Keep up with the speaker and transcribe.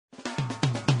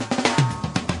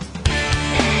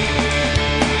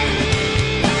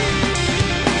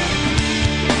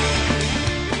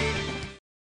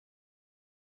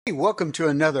Welcome to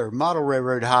another Model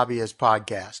Railroad Hobbyist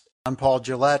podcast. I'm Paul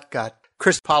Gillette, got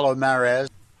Chris Palomares.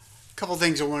 A couple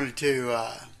things I wanted to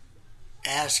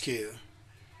ask you.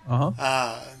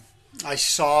 I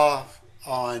saw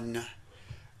on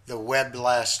the web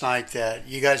last night that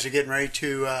you guys are getting ready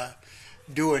to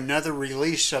do another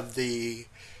release of the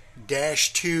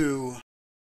Dash 2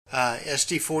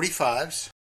 SD45s.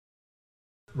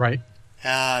 Right.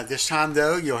 This time,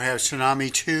 though, you'll have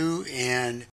Tsunami 2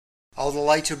 and all the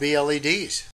lights will be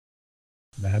LEDs.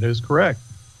 That is correct.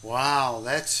 Wow,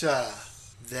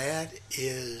 that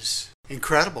is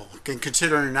incredible. And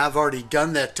considering I've already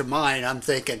done that to mine, I'm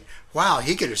thinking, wow,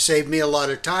 he could have saved me a lot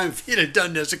of time if he'd have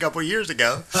done this a couple of years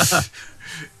ago.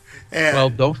 Well,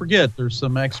 don't forget, there's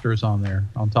some extras on there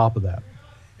on top of that.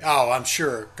 Oh, I'm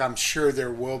sure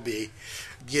there will be.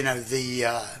 You know,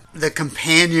 the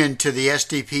companion to the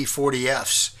SDP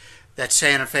 40Fs, that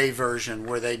Santa Fe version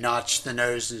where they notch the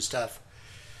nose and stuff,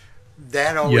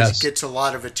 that always gets a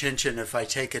lot of attention. If I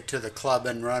take it to the club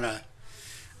and run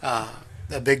a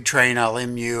big train, I'll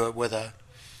MU it with an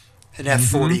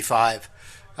F45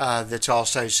 that's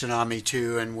also Tsunami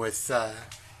 2 and with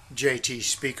JT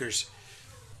speakers.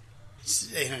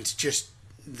 And it's just,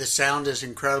 the sound is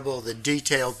incredible. The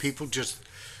detail, people just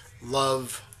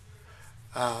love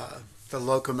the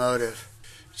locomotive.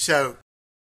 So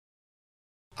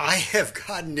I have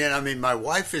gotten in. I mean, my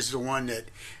wife is the one that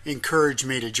encouraged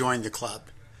me to join the club.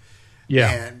 Yeah.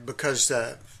 And because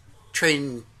the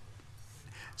train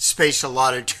space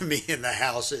allotted to me in the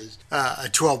house is a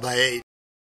 12 by 8.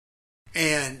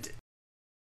 And,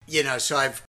 you know, so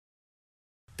I've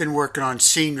been working on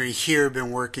scenery here,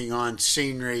 been working on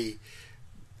scenery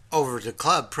over at the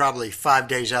club probably 5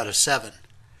 days out of 7.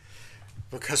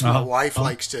 Because my wife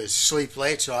likes to sleep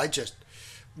late, so I just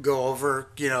go over,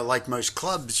 you know, like most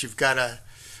clubs, you've got a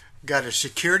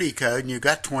security code and you've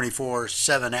got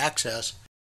 24/7 access.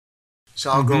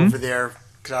 So I'll go over there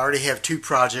because I already have 2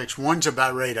 projects. One's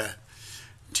about ready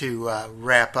to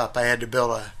wrap up. I had to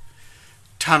build a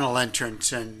tunnel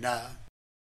entrance, and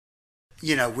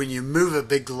you know, when you move a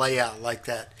big layout like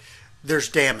that, there's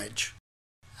damage.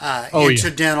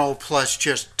 Incidental plus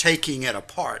just taking it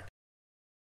apart.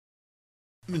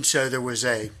 And so there was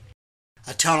a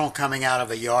tunnel coming out of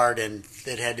a yard and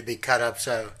it had to be cut up.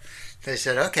 So they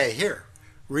said, okay, here,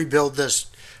 rebuild this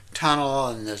tunnel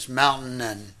and this mountain.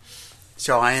 And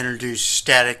so I introduced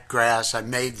static grass. I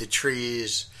made the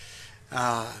trees.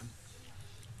 And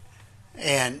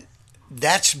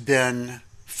that's been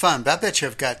fun. But I bet you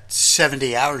I've got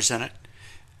 70 hours in it,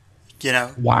 you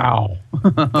know. Wow.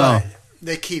 But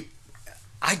they keep,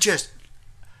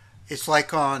 it's like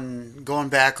going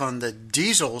back on the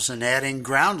diesels and adding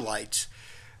ground lights,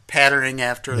 patterning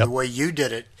after the way you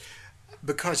did it,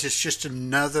 because it's just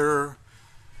another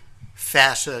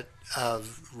facet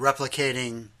of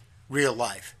replicating real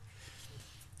life.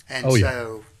 And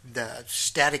so the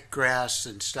static grass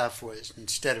and stuff was,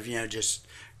 instead of, you know, just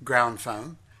ground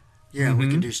foam, you know, we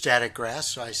can do static grass.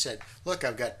 So I said, look,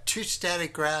 I've got 2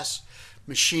 static grass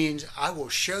machines. I will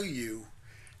show you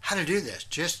how to do this.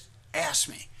 Just ask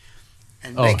me.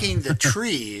 And making the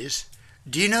trees,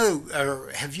 do you know,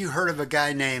 or have you heard of a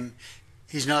guy named,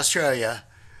 he's in Australia,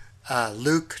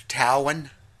 Luke Towan?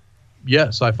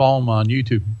 Yes, I follow him on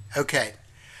YouTube. Okay.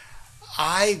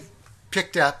 I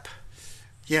picked up,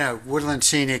 you know, Woodland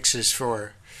Scenics has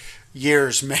for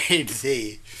years made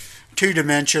the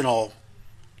 2-dimensional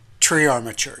tree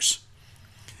armatures.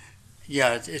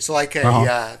 Yeah, it's like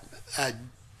a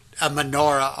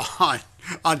menorah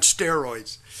on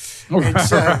steroids. And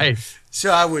so,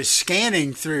 so I was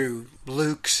scanning through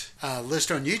Luke's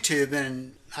list on YouTube,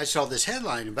 and I saw this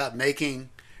headline about making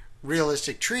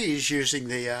realistic trees using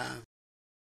the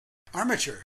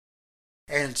armature.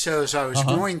 And so as I was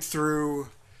going through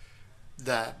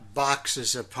the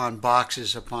boxes upon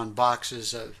boxes upon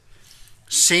boxes of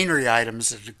scenery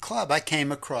items at the club, I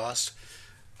came across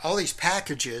all these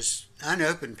packages,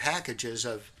 unopened packages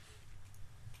of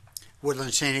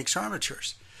Woodland Scenics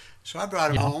armatures. So I brought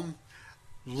him home,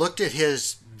 looked at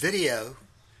his video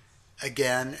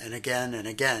again and again and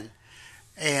again,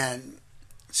 and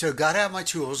so got out my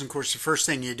tools. And of course, the first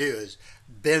thing you do is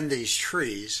bend these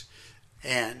trees,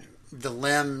 and the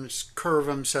limbs, curve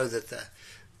them so that the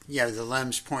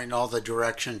limbs point in all the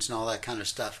directions and all that kind of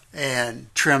stuff,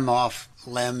 and trim off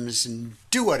limbs and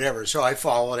do whatever. So I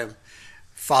followed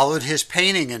his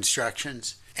painting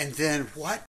instructions, and then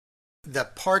the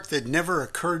part that never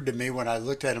occurred to me when I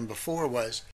looked at him before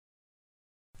was,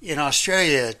 in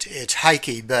Australia it's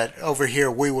hikey, but over here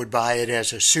we would buy it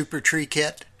as a super tree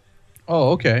kit.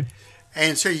 Oh, okay.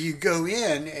 And so you go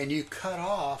in and you cut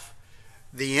off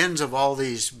the ends of all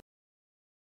these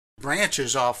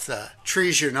branches off the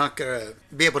trees you're not going to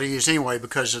be able to use anyway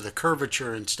because of the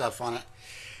curvature and stuff on it.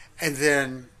 And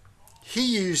then he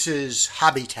uses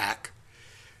hobby tack,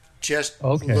 just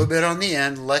a little bit on the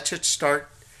end, lets it start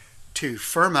to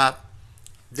firm up.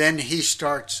 Then he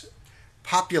starts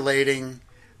populating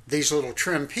these little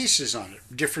trim pieces on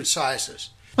it, different sizes.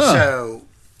 So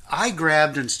I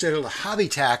grabbed, instead of the hobby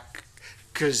tack,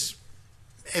 because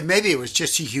maybe it was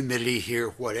just the humidity here,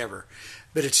 whatever,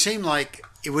 but it seemed like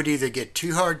it would either get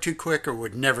too hard too quick or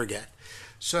would never get.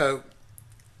 So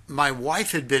my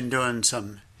wife had been doing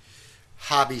some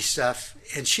hobby stuff,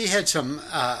 and she had some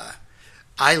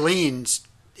Eileen's,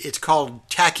 it's called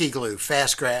tacky glue,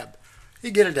 fast grab.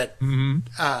 You get it at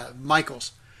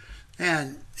Michael's.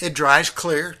 And it dries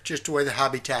clear, just the way the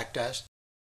hobby tack does.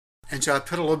 And so I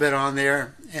put a little bit on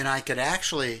there, and I could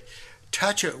actually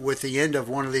touch it with the end of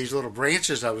one of these little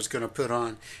branches I was going to put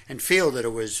on and feel that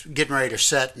it was getting ready to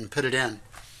set and put it in.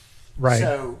 Right.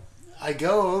 So I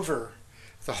go over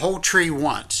the whole tree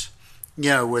once,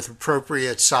 with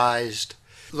appropriate sized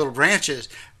little branches.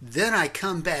 Then I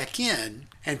come back in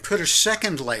and put a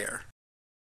second layer,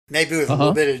 maybe with a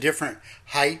little bit of different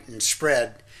height and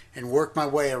spread, and work my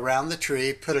way around the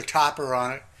tree, put a topper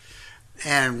on it.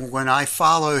 And when I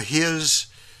follow he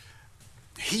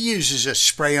uses a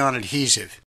spray-on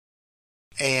adhesive.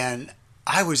 And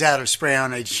I was out of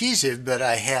spray-on adhesive, but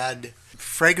I had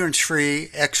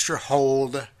fragrance-free, extra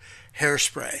hold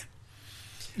hairspray.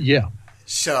 Yeah.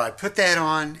 So I put that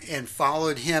on and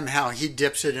followed him, how he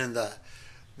dips it in the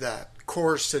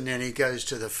coarse, and then he goes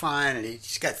to the fine, and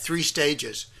he's got 3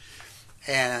 stages.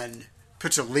 And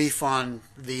puts a leaf on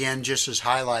the end just as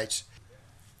highlights.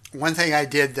 One thing I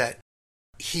did that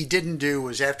he didn't do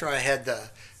was, after I had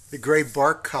the gray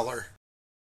bark color,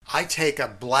 I take a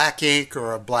black ink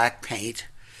or a black paint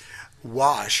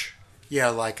wash,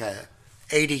 like a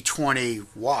 80-20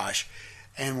 wash,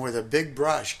 and with a big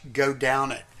brush go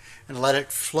down it and let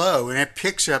it flow, and it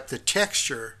picks up the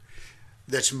texture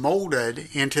that's molded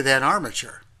into that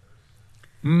armature.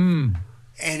 And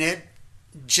it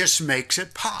just makes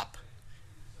it pop.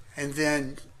 And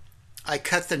then I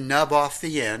cut the nub off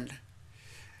the end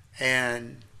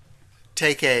and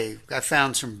I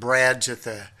found some brads at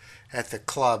the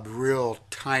club, real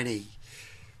tiny,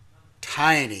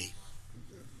 I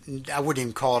wouldn't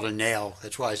even call it a nail.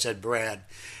 That's why I said brad.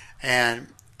 And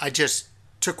I just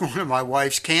took one of my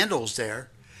wife's candles there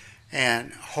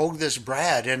and hold this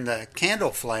brad in the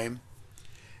candle flame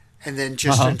and then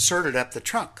just insert it up the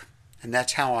trunk. And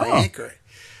that's how I anchor it.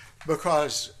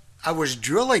 Because I was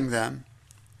drilling them,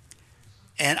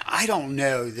 and I don't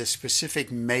know the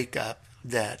specific makeup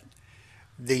that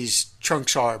these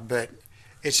trunks are, but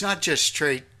it's not just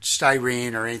straight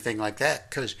styrene or anything like that,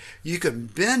 because you can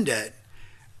bend it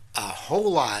a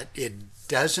whole lot. It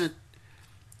doesn't,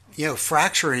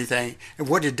 fracture anything. And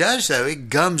what it does, though, it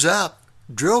gums up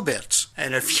drill bits.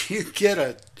 And if you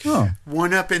get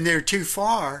one up in there too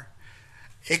far,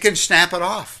 it can snap it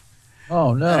off.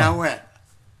 Oh, no. And I went,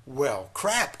 well,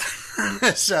 crap.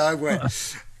 So I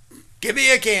went, give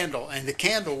me a candle. And the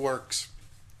candle works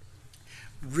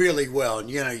really well.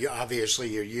 And, obviously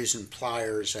you're using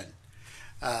pliers. And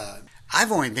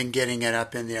I've only been getting it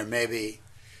up in there maybe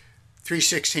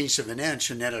 3/16 of an inch,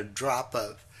 and then a drop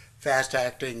of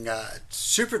fast-acting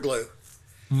super glue.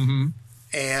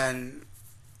 And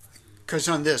because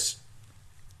on this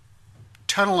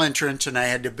tunnel entrance, and I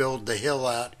had to build the hill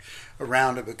out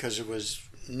around it because it was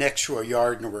next to a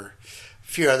yard and there were a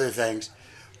few other things.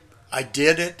 I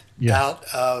did it out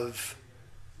of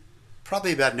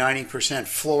probably about 90%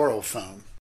 floral foam.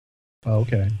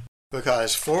 Okay.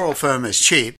 Because floral foam is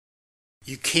cheap.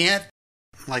 You can't,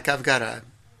 like I've got a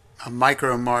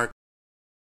Micro Mark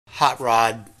hot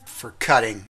rod for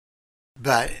cutting,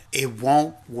 but it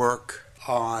won't work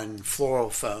on floral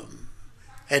foam.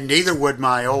 And neither would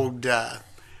my old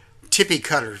tippy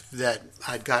cutter that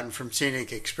I'd gotten from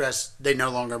Scenic Express. They no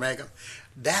longer make them.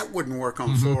 That wouldn't work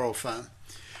on floral foam.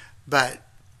 But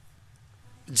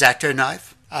X-Acto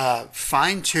knife,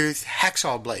 fine tooth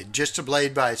hacksaw blade, just a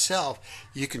blade by itself.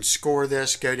 You can score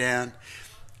this, go down,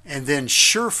 and then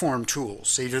Sureform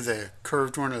tools, either the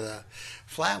curved one or the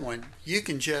flat one. You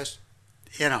can just,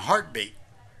 in a heartbeat,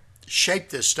 shape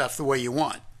this stuff the way you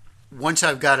want. Once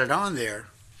I've got it on there,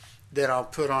 then I'll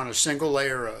put on a single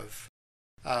layer of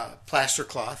plaster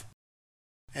cloth,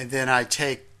 and then I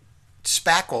take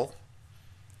spackle,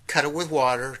 cut it with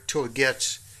water till it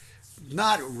gets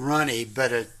not runny,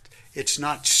 but it's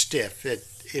not stiff.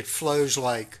 It flows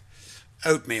like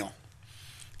oatmeal.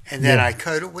 And then I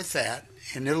coat it with that,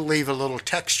 and it'll leave a little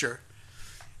texture.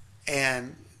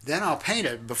 And then I'll paint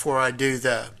it before I do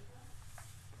the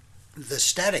the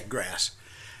static grass.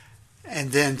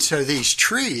 And then so these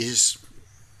trees,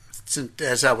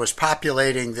 as I was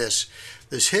populating this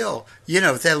hill,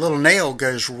 that little nail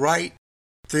goes right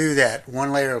through that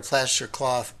one layer of plaster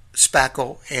cloth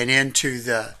spackle and into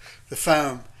the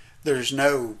foam.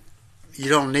 You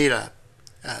don't need a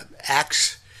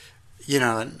axe,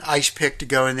 an ice pick to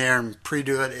go in there and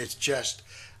pre-do it. It's just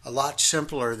a lot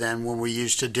simpler than when we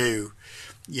used to do,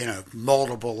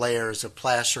 multiple layers of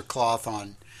plaster cloth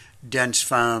on dense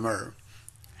foam, or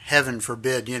heaven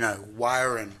forbid,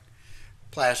 wire and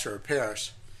plaster of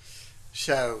Paris.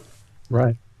 So,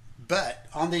 right. But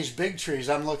on these big trees,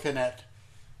 I'm looking at,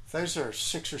 those are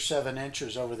 6 or 7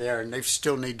 inches over there, and they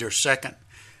still need their second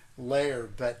layer.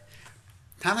 But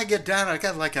time I get done, I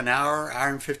got like an hour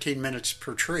and 15 minutes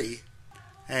per tree.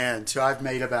 And so I've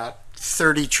made about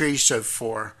 30 trees so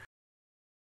far,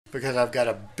 because I've got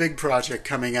a big project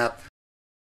coming up.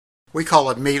 We call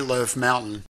it Meatloaf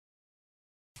Mountain.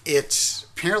 It's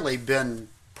apparently been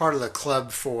part of the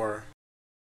club for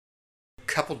a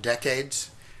couple decades.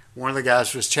 One of the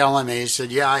guys was telling me, he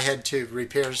said, yeah, I had to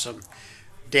repair some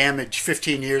damage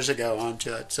 15 years ago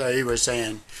onto it. So he was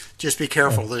saying, just be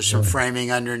careful, there's some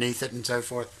framing underneath it and so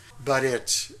forth. But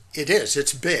it's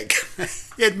big.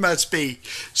 It must be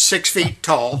 6 feet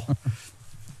tall,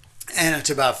 and it's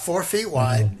about 4 feet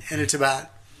wide, and it's about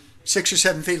 6 or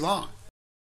 7 feet long.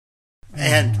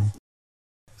 And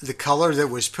the color that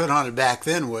was put on it back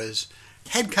then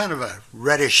had kind of a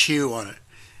reddish hue on it.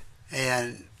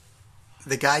 And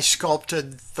the guy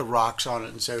sculpted the rocks on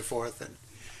it and so forth. And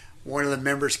one of the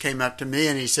members came up to me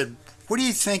and he said, what do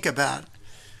you think about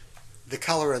the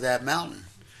color of that mountain?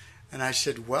 And I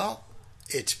said, well,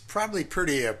 it's probably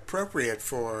pretty appropriate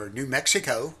for New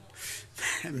Mexico,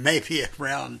 maybe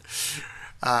around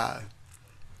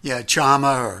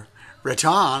Chama or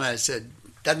Raton. I said,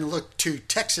 doesn't look too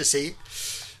Texas-y.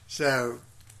 So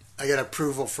I got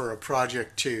approval for a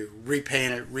project to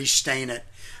repaint it, restain it,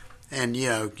 and,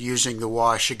 using the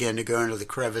wash again to go into the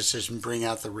crevices and bring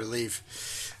out the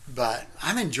relief. But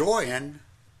I'm enjoying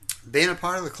being a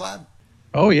part of the club.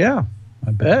 Oh, yeah,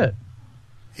 I bet.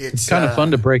 It's kind of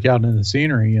fun to break out into the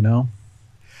scenery,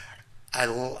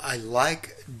 I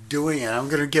like doing it. I'm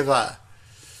going to give a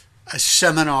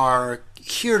seminar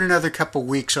here in another couple of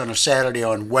weeks on a Saturday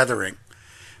on weathering,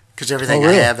 because everything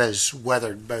I have is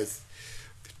weathered, both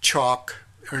chalk,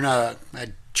 I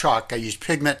use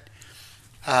pigment,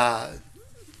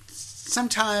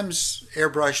 sometimes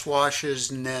airbrushed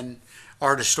washes, and then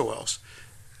artist oils,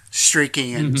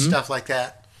 streaking and stuff like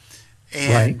that.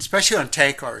 And especially on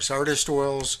tank cars, artist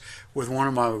oils with one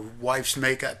of my wife's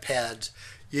makeup pads,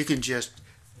 you can just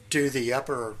do the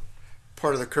upper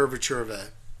part of the curvature of a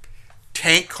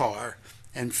tank car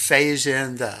and phase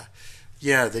in the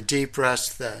deep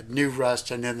rust, the new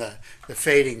rust, and then the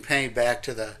fading paint back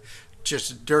to the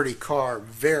just dirty car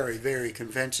very, very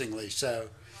convincingly. So,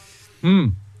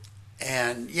 and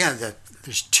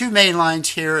there's 2 main lines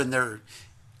here, and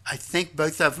I think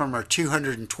both of them are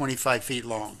 225 feet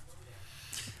long.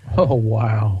 Oh,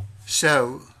 wow.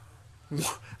 So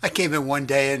I came in one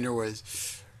day and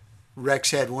Rex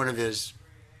had one of his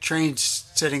trains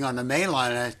sitting on the main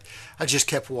line, and I just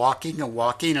kept walking and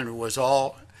walking, and it was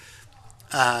all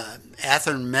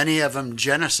many of them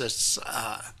Genesis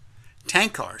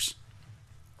tank cars,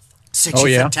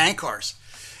 60-foot tank cars.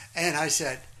 And I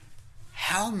said,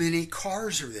 how many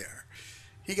cars are there?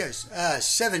 He goes,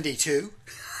 72.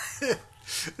 And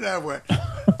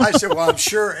I said, well, I'm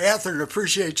sure Atherton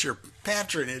appreciates your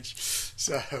patronage.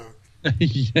 So,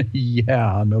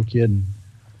 yeah, no kidding.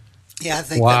 Yeah, I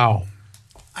think wow.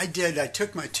 I did. I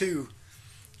took my 2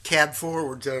 cab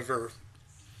forwards over,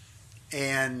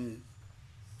 and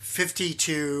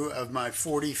 52 of my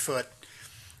 40-foot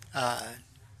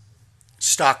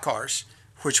stock cars,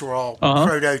 which were all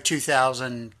Proto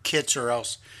 2000 kits or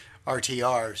else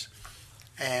RTRs,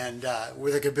 and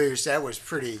with a caboose. That was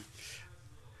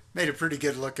made a pretty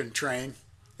good looking train.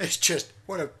 It's just,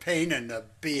 what a pain in the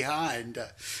behind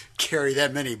to carry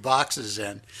that many boxes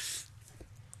in.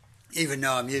 Even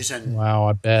though I'm using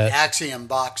I bet. Axiom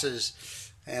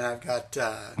boxes, and I've got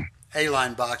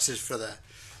A-line boxes for the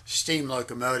steam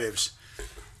locomotives.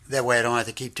 That way I don't have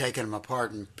to keep taking them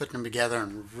apart and putting them together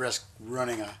and risk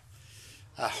running a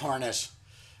harness.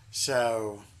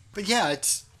 So, but yeah,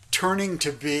 it's turning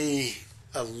to be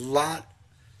a lot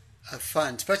of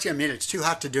fun. Especially, it's too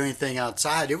hot to do anything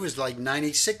outside. It was like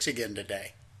 96 again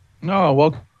today. Oh,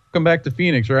 welcome back to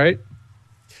Phoenix, right?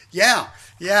 Yeah.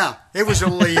 It was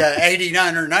only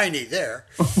 89 or 90 there.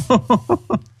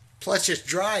 Plus, it's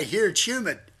dry. Here it's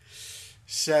humid.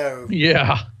 So,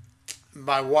 yeah.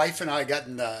 My wife and I got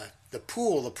in the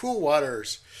pool. The pool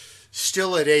water's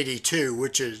still at 82,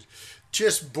 which is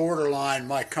just borderline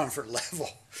my comfort level.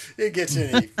 It gets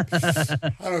any, I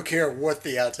don't care what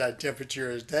the outside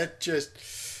temperature is. That just,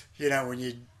 when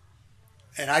you,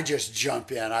 and I just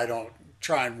jump in. I don't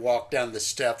try and walk down the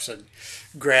steps and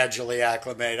gradually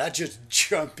acclimate. I just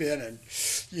jump in and,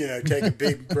 take a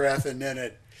big breath, and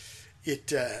then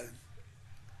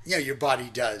your body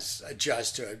does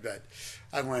adjust to it. But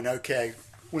I went, okay,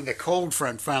 when the cold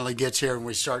front finally gets here and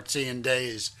we start seeing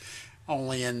days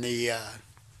only in the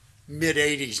mid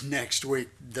 80s next week,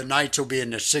 the nights will be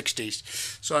in the 60s.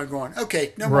 So I'm going,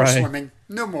 okay, no more swimming,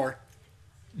 no more.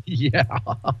 Yeah.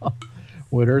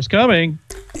 Winter's coming.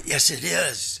 Yes, it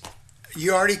is.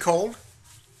 You already cold?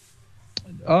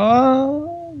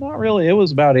 Not really. It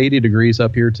was about 80 degrees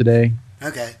up here today.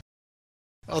 Okay.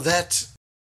 Oh, that's...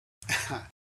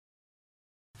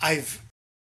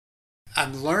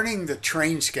 I'm learning the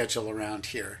train schedule around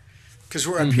here because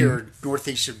we're up here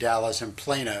northeast of Dallas in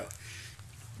Plano.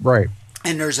 Right.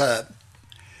 And there's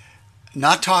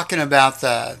not talking about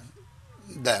the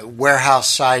warehouse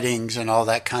sidings and all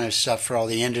that kind of stuff for all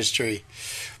the industry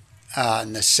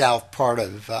in the south part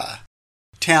of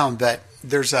town, but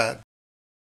there's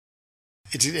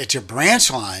it's a branch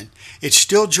line. It's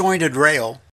still jointed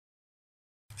rail,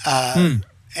 and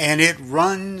it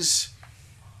runs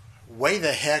way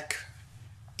the heck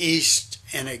east,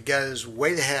 and it goes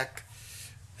way the heck,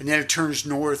 and then it turns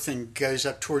north and goes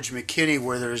up towards McKinney,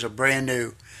 where there's a brand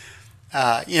new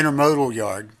intermodal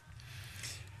yard.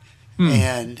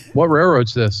 And what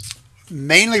railroad's this?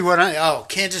 Mainly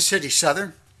Kansas City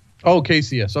Southern. Oh,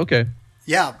 KCS. Okay.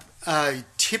 Yeah.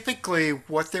 Typically,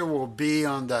 what there will be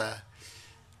on the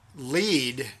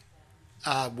lead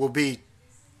will be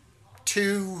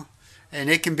two, and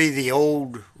it can be the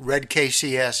old red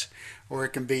KCS, or it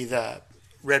can be the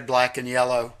red, black, and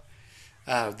yellow,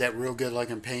 that real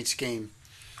good-looking paint scheme.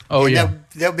 Oh, and yeah.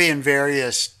 They'll be in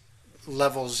various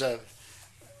levels of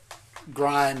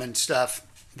grime and stuff.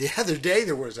 The other day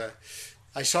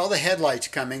I saw the headlights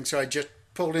coming, so I just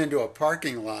pulled into a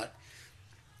parking lot,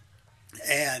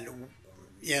 and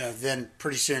then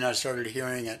pretty soon I started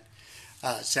hearing it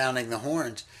sounding the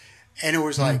horns, and it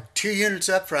was like 2 units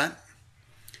up front,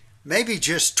 maybe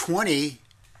just 20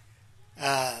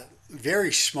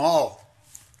 very small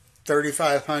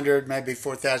 3,500, maybe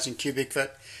 4,000 cubic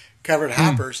foot covered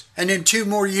hoppers, and then 2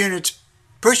 more units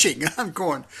pushing. I'm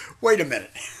going, wait a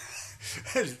minute.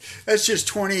 That's just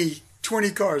 20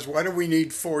 cars. Why do we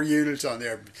need 4 units on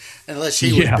there? Unless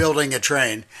he was building a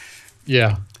train.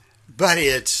 Yeah. But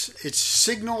it's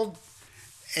signaled,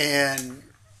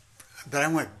 but I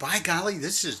went, by golly,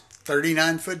 this is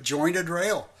 39-foot jointed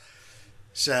rail.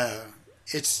 So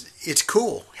it's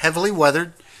cool, heavily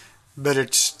weathered, but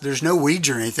there's no weeds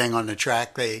or anything on the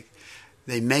track. They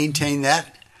maintain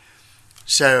that.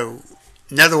 So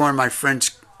another one of my friends,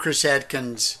 Chris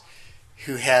Adkins,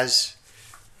 he's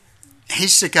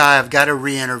the guy, I've got to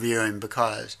re-interview him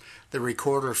because the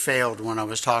recorder failed when I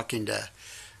was talking to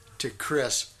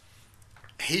Chris.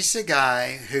 He's the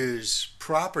guy whose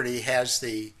property has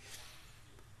the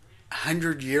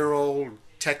 100-year-old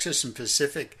Texas and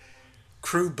Pacific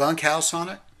crew bunkhouse on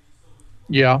it.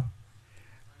 Yeah.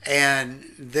 And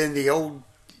then the old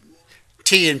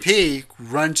T&P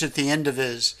runs at the end of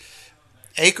his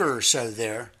acre or so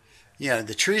there.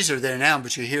 The trees are there now,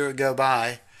 but you hear it go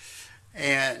by.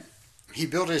 And he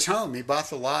built his home. He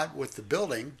bought the lot with the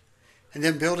building and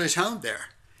then built his home there.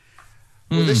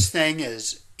 Well, this thing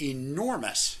is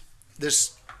enormous,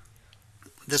 this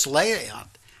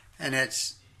layout. And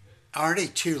it's already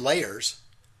 2 layers,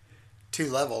 2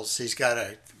 levels. He's got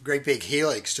a great big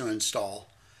helix to install.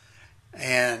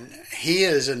 And he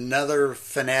is another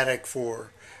fanatic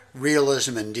for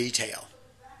realism and detail.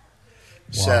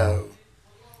 Wow.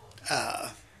 So,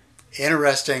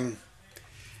 interesting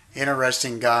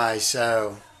guy.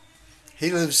 So,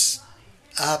 he lives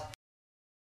up,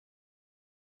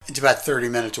 it's about 30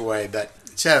 minutes away. But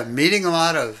so, meeting a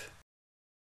lot of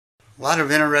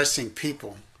interesting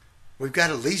people. We've got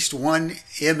at least one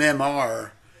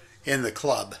MMR in the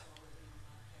club.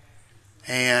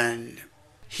 And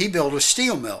he built a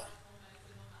steel mill.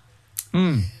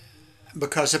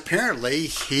 Because apparently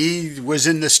he was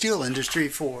in the steel industry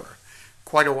for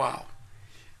quite a while.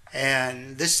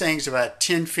 And this thing's about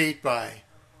 10 feet by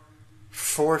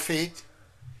 4 feet.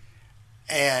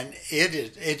 And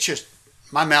it's just,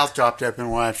 my mouth dropped open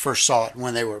when I first saw it,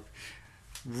 when they were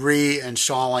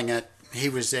reinstalling it. He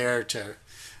was there to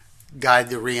guide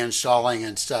the reinstalling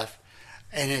and stuff.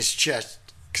 And it's just,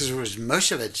 because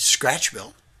most of it scratch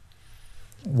built.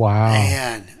 Wow.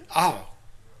 And,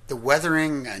 the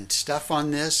weathering and stuff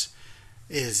on this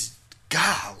is,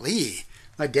 golly,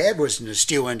 my dad was in the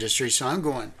steel industry, so I'm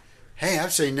going, hey,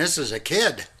 I've seen this as a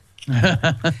kid.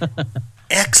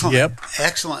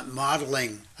 Excellent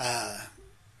modeling.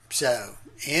 So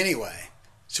anyway,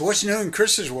 so what's new in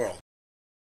Chris's world?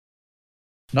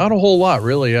 Not a whole lot,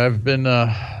 really. I've been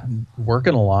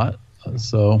working a lot,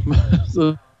 so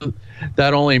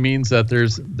that only means that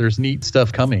there's neat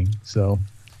stuff coming. So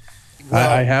well,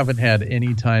 I haven't had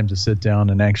any time to sit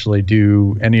down and actually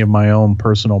do any of my own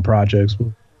personal projects,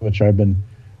 which I've been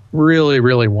really,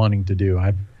 really wanting to do.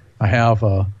 I have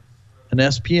an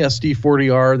SPSD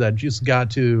 40R that just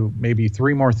got to maybe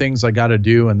 3 more things I got to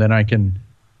do, and then I can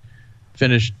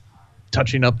finish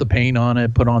touching up the paint on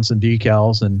it, put on some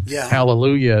decals, and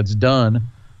hallelujah, it's done.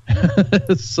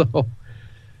 So,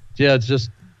 yeah, it's just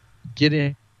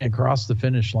getting across the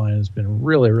finish line has been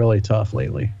really, really tough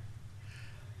lately.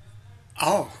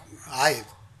 Oh, I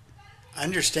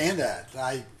understand that.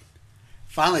 I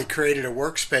finally created a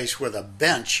workspace with a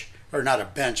bench, or not a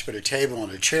bench, but a table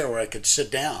and a chair where I could sit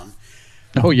down.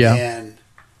 Oh, yeah. And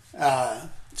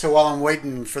so while I'm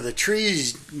waiting for the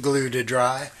trees glue to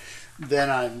dry, then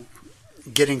I'm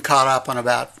getting caught up on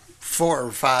about 4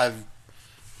 or 5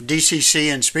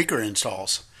 DCC and speaker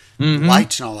installs,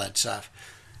 lights and all that stuff.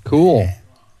 Cool.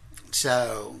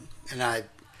 So, and I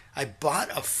bought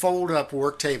a fold-up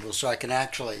work table so I can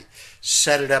actually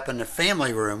set it up in the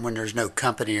family room when there's no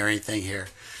company or anything here.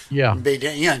 Yeah.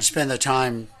 And spend the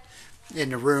time in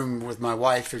the room with my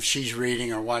wife if she's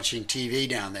reading or watching TV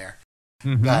down there.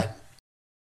 Mm-hmm. But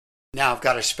now I've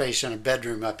got a space in a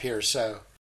bedroom up here, so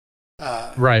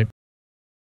right.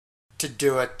 To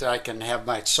do it, I can have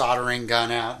my soldering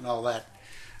gun out and all that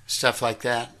stuff like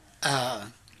that.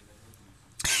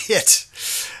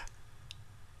 It's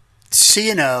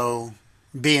C&O,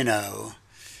 B&O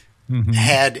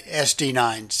had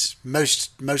SD9s,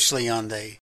 mostly on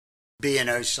the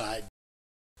B&O side.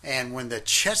 And when the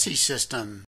chassis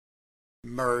system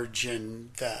merged and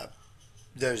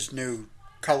those new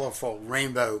colorful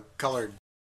rainbow-colored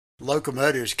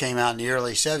locomotives came out in the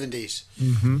early 70s,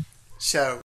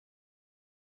 so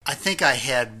I think I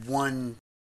had one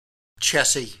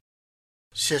chassis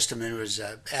system. It was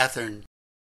Athearn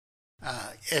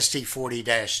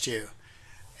ST40-2.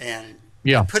 And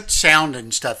I put sound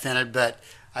and stuff in it, but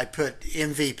I put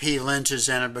MVP lenses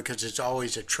in it because it's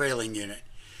always a trailing unit.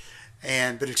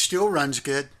 But it still runs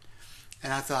good.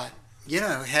 And I thought,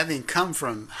 having come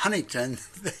from Huntington,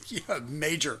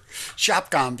 major shop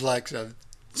complex of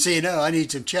C&O, I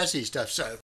need some chassis stuff.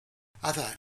 So I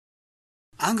thought,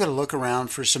 I'm going to look around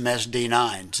for some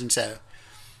SD9s. And so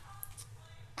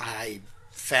I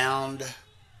found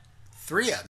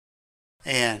 3 of them.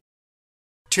 And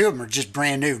 2 of them are just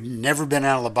brand new, never been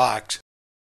out of the box,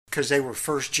 because they were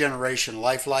first generation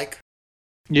lifelike.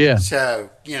 Yeah.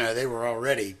 So, they were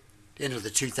already into the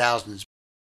 2000s.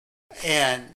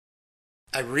 And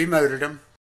I remotored them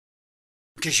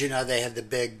because, they had the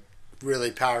big,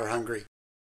 really power hungry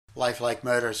lifelike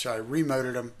motor. So I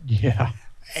remotored them. Yeah.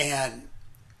 And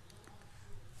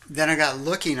then I got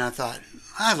looking, I thought,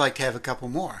 I'd like to have a couple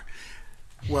more.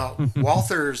 Well,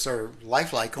 Walthers or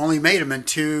Lifelike only made them in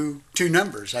two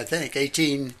numbers, I think,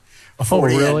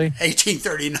 1840 and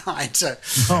 1839. So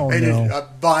I ended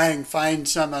up finding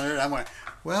some of it. I went,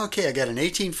 well, okay, I got an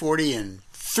 1840 and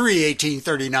 3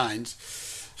 1839s.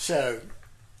 So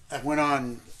I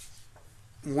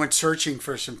went searching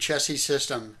for some chassis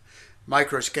system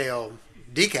microscale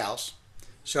decals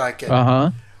so I could,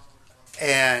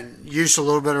 and used a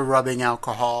little bit of rubbing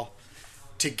alcohol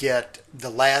to get the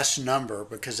last number,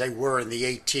 because they were in the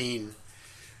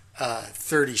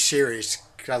 1830 series.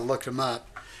 I looked them up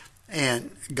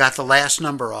and got the last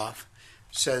number off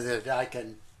so that I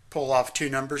can pull off 2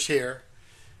 numbers here.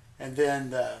 And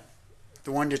then the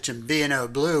one that's in B&O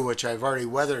blue, which I've already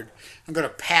weathered, I'm going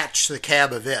to patch the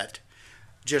cab of it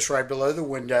just right below the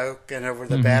window, and over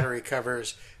the battery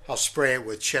covers I'll spray it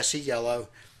with chassis yellow,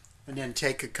 and then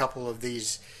take a couple of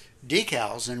these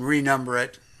decals and renumber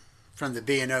it from the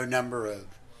B&O number of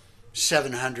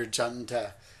 700 something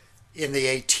to in the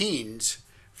 18s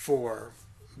for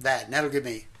that. And that'll give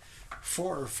me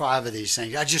 4 or 5 of these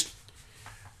things.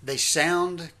 They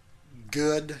sound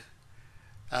good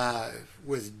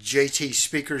with JT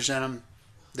speakers in them.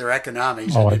 They're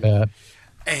economics. Oh, I bet.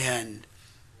 And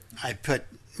I put,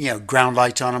 ground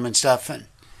lights on them and stuff. And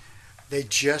they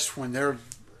just,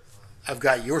 I've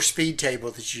got your speed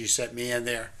table that you sent me in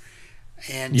there.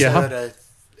 And so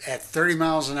at 30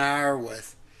 miles an hour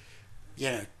with,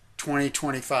 20,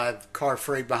 25 car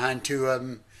freight behind 2 of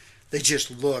them, they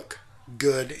just look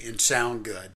good and sound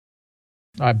good.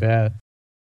 I bet.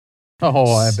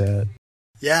 Oh, I bet.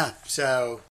 Yeah,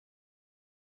 so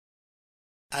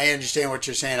I understand what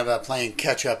you're saying about playing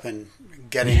catch up and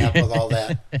getting up with all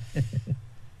that.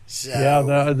 So,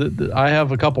 yeah, I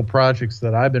have a couple projects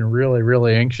that I've been really,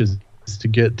 really anxious to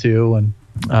get to, and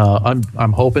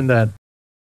I'm hoping that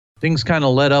things kind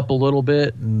of let up a little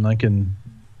bit, and I can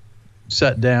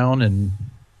set down and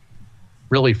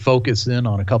really focus in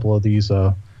on a couple of these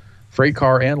freight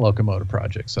car and locomotive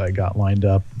projects I got lined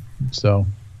up. So,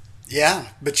 yeah,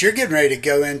 but you're getting ready to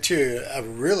go into a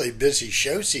really busy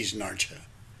show season, aren't you?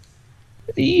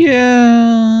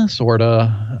 Yeah,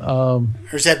 sorta. Or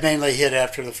is that mainly hit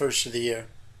after the first of the year?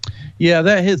 Yeah,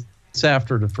 that hits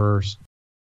after the first.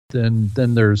 Then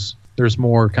there's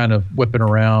more kind of whipping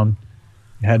around,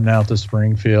 heading out to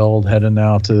Springfield, heading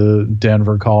out to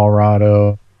Denver,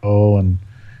 Colorado, and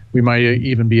we might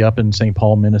even be up in St.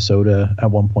 Paul, Minnesota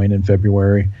at one point in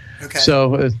February. Okay.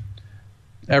 So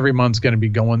every month's going to be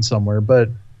going somewhere, but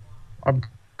I'm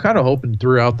kind of hoping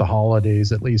throughout the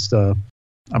holidays, at least,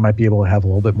 I might be able to have a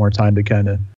little bit more time to kind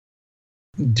of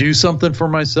do something for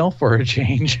myself for a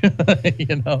change,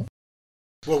 you know?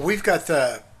 Well, we've got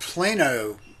the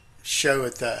Plano show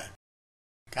at the,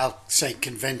 I'll say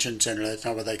convention center. That's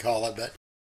not what they call it, but,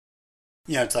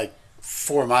 you know, it's like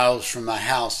 4 miles from my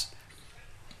house.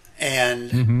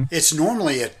 And it's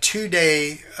normally a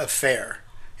 2-day affair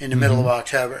in the middle of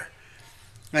October.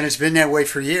 And it's been that way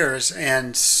for years.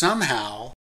 And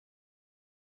somehow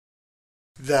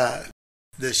the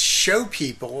show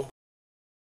people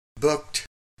booked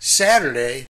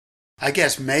Saturday, I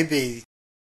guess maybe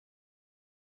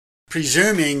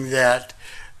presuming that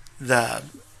the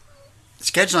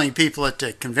scheduling people at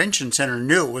the convention center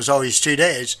knew it was always 2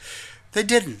 days. They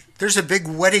didn't. There's a big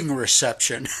wedding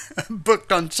reception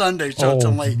booked on Sunday, so it's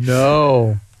only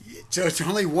So it's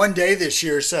only 1 day this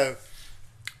year. So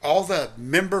all the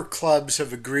member clubs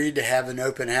have agreed to have an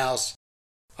open house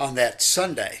on that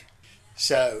Sunday.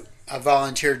 So I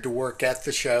volunteered to work at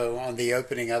the show on the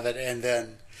opening of it, and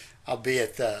then I'll be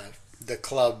at the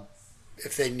club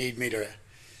if they need me to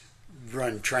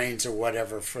run trains or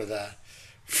whatever for the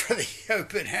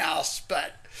open house.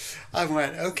 But I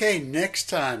went, okay, next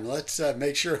time let's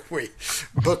make sure we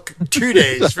book 2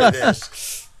 days for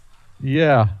this.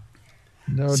 Yeah,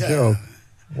 no joke.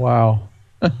 Wow.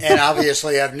 And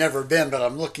obviously I've never been, but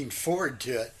I'm looking forward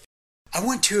to it. I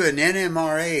went to an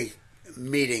NMRA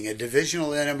meeting, a divisional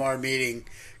NMR meeting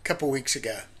a couple weeks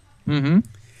ago.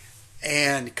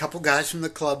 And a couple guys from the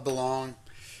club belong.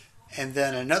 And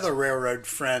then another railroad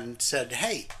friend said,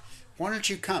 hey, why don't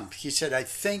you come? He said, I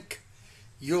think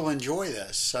you'll enjoy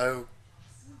this. So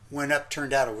went up,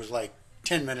 turned out it was like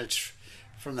 10 minutes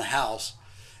from the house.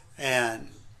 And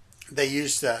they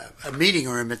used a meeting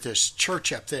room at this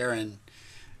church up there, and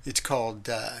it's called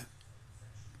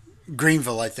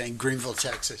Greenville, I think, Greenville,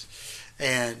 Texas.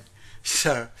 And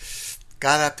so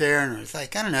got up there, and it was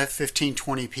like, I don't know, 15,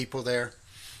 20 people there.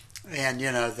 And,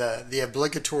 you know, the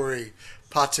obligatory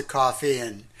pots of coffee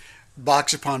and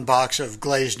box upon box of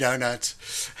glazed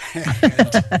donuts.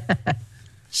 And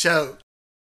so,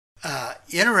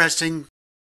 interesting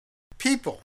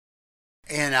people.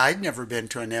 And I'd never been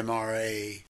to an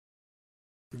MRA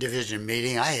division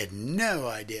meeting. I had no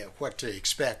idea what to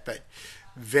expect, but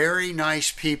very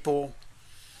nice people.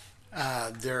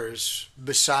 There's,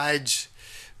 besides,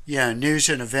 you know, news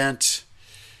and events,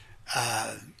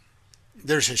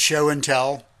 there's a show and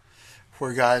tell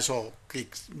where guys will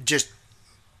just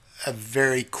a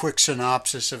very quick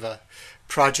synopsis of a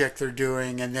project they're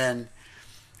doing, and then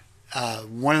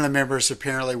one of the members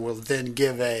apparently will then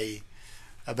give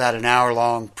about an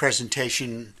hour-long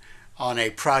presentation on a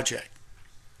project.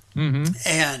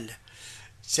 And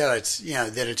so it's, you know,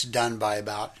 that it's done by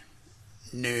about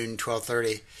noon,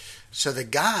 12:30. So the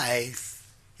guy,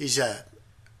 he's a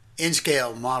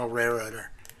N-scale model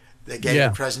railroader that gave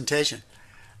a presentation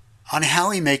on how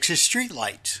he makes his street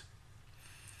lights.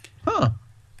 That'd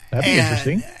be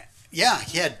interesting. Yeah,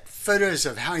 he had photos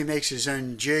of how he makes his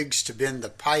own jigs to bend the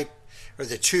pipe or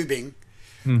the tubing,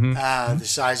 the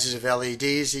sizes of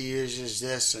LEDs he uses,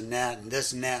 this and that and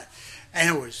this and that.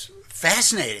 And it was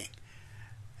fascinating.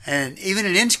 And even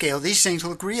in N-scale, these things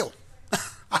look real.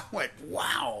 I went,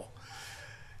 wow.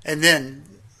 And then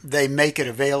they make it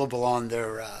available on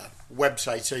their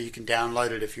website so you can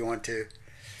download it if you want to.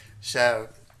 So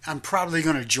I'm probably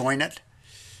going to join it.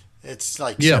 It's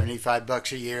like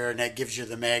 $75 a year, and that gives you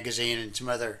the magazine and some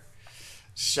other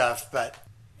stuff.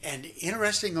 And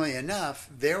interestingly enough,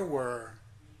 there were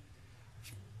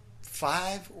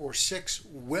 5 or 6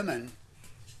 women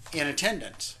in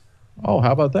attendance. Oh,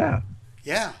 how about that?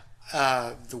 Yeah.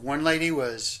 The one lady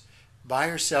was by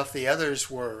herself. The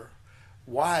others were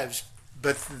wives,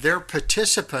 but they're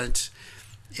participants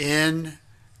in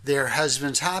their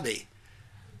husband's hobby.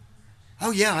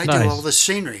 Oh, yeah, I Nice. do all the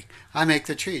scenery. I make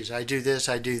the trees. I do this,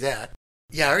 I do that.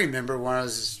 Yeah, I remember when I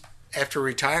was, after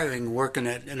retiring, working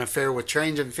at an affair with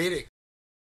trains and feeding.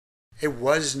 It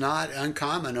was not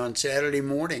uncommon on Saturday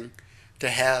morning to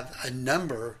have a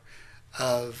number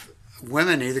of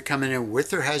women either coming in with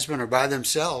their husband or by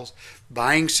themselves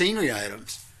buying scenery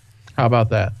items. How about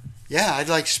that? Yeah, I'd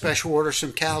like to special order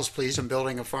some cows, please. I'm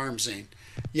building a farm scene.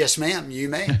 Yes, ma'am, you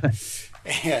may.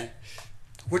 And,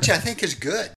 which I think is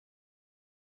good.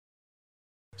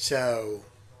 So,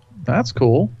 That's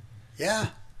cool. yeah,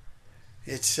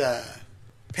 it's,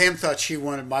 Pam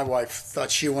my wife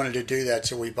thought she wanted to do that,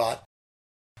 so we bought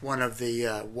one of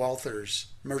the Walther's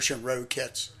Merchant Row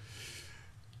kits.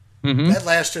 Mm-hmm. That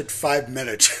lasted 5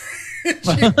 minutes.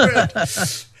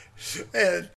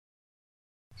 And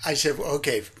I said, well,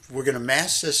 okay, we're going to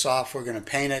mask this off. We're going to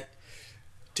paint it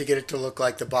to get it to look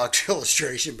like the box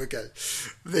illustration, because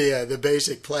the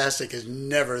basic plastic is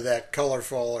never that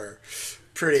colorful or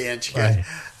pretty. And she goes,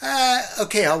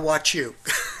 okay, I'll watch you.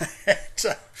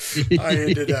 So I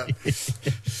ended up,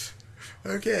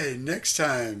 okay, next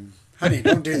time, honey,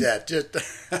 don't do that. Just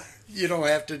you don't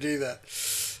have to do that.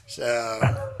 So,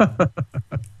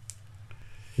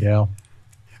 Yeah.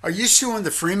 are you still in the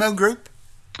Fremo group?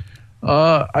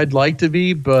 I'd like to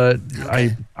be, but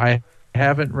Okay. I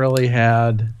haven't really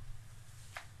had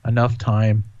enough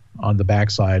time on the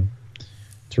backside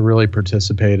to really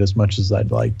participate as much as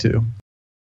I'd like to.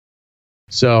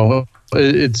 So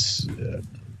it's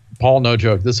Paul, no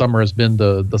joke. This summer has been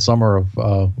the summer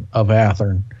of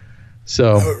Athern.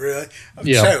 So Oh, really?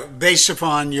 Yeah. So, based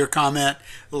upon your comment,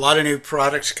 a lot of new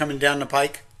products coming down the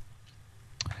pike?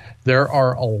 there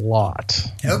are a lot.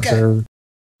 Okay.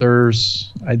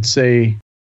 There's, I'd say,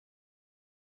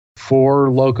 4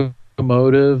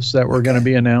 locomotives that we're going to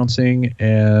be announcing,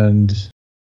 and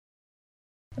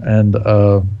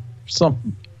an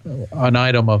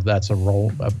item of that's a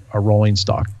rolling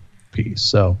stock piece.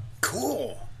 So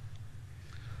Cool.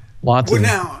 lots Well,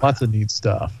 now- lots of neat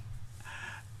stuff.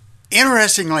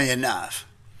 Interestingly enough,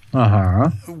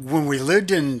 when we lived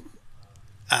in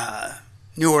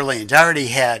New Orleans, I already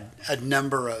had a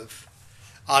number of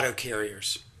auto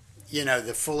carriers,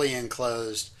 the fully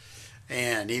enclosed,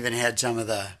 and even had some of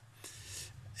the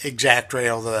Exact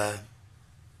Rail,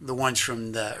 the ones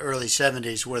from the early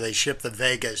 70s where they shipped the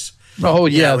Vegas. Oh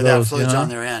yeah, without those, fluids yeah. on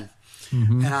their end.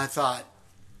 Mhm. And I thought,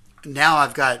 now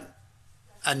I've got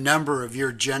a number of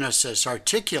your Genesis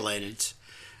articulated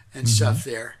and stuff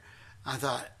there. I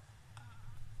thought,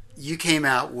 you came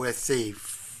out with the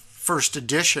first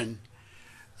edition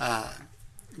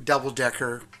double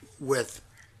decker with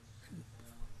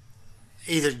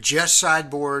either just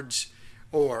sideboards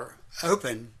or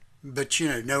open, but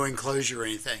no enclosure or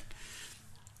anything.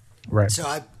 Right. So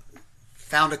I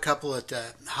found a couple at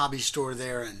the hobby store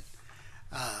there in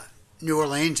New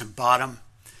Orleans and bought them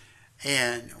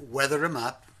and weathered them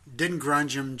up. Didn't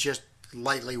grunge them, just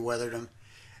lightly weathered them.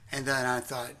 And then I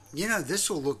thought, this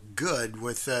will look good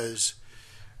with those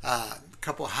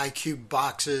couple high cube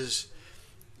boxes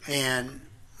and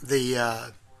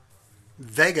the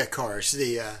Vega cars,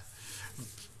 the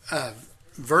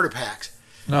Vertipacks.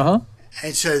 Uh-huh.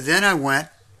 And so then I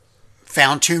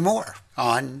found 2 more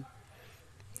on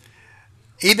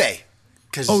eBay.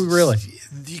 Oh, really?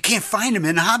 You can't find them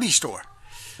in a hobby store.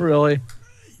 Really?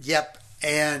 Yep.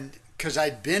 And because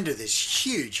I'd been to this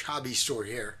huge hobby store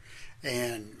here,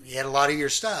 and you had a lot of your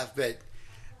stuff, but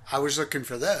I was looking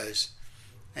for those.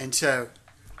 And so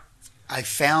I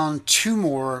found 2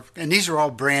 more, and these are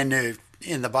all brand new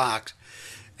in the box.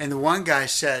 And the one guy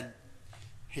said,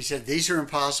 these are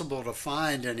impossible to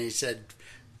find. And he said,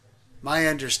 my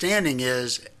understanding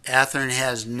is Athern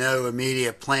has no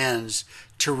immediate plans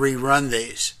to rerun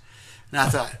these. And I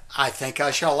thought, I think I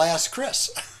shall ask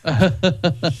Chris.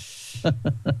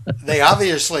 They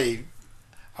obviously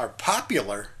are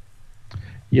popular.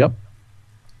 Yep.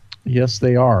 Yes,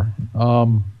 they are.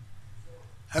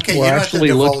 Okay, you We're don't have to actually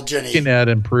divulge looking any. at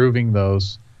improving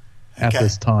those at Okay.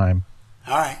 this time.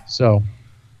 All right. So,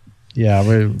 yeah,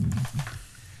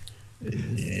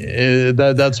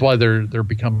 that's why they're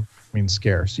becoming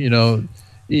scarce.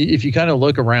 If you kind of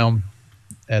look around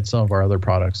at some of our other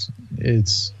products,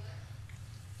 it's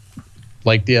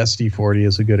like the SD40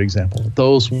 is a good example.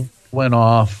 Those went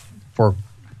off for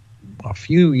a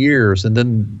few years, and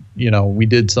then we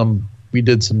did some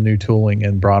new tooling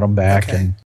and brought them back, Okay.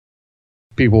 and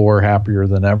people were happier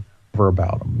than ever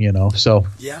about them. So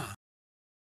Yeah.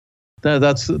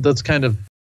 that's kind of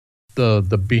the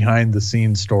behind the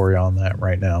scenes story on that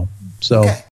right now. So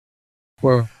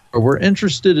Okay. we're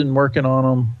interested in working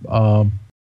on them.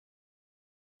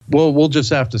 Well, we'll just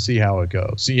have to see how it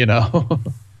goes, you know.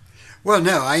 Well,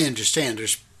 no, I understand.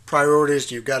 There's priorities,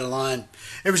 and you've got a line.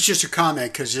 It was just a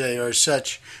comment because they are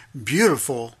such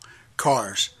beautiful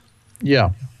cars.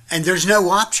 Yeah. And there's no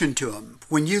option to them.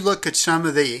 When you look at some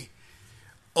of the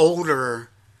older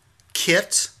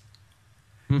kits,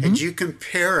 and you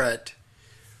compare it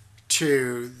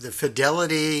to the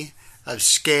fidelity of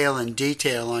scale and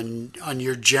detail on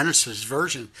your Genesis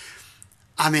version,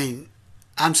 I mean,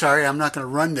 I'm sorry, I'm not going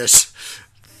to run this,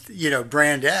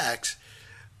 brand X.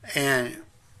 And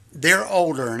they're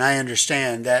older, and I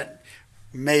understand that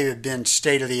may have been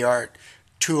state-of-the-art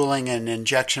tooling and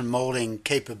injection molding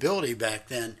capability back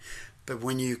then. But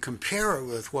when you compare it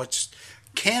with what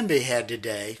can be had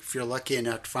today, if you're lucky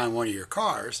enough to find one of your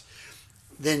cars,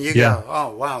 then you go,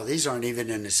 oh, wow, these aren't even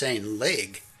in the same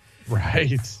league.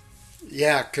 Right.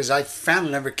 Yeah, because I found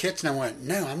a number of kits, and I went,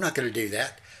 no, I'm not going to do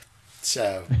that.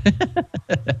 So,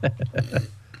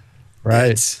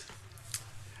 right.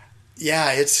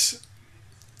 It's,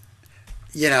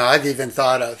 I've even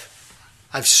thought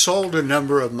I've sold a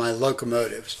number of my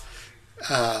locomotives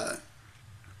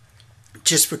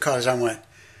just because I went,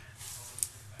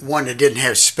 one that didn't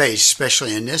have space,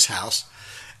 especially in this house.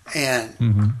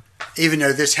 And even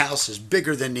though this house is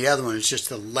bigger than the other one, it's just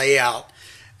the layout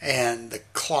and the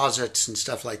closets and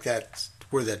stuff like that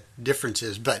where the difference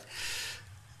is. But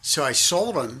so I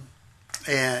sold them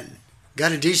and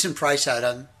got a decent price out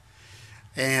of them,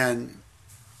 and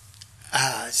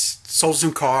sold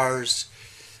some cars,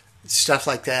 stuff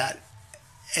like that.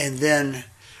 And then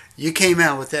you came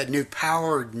out with that new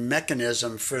powered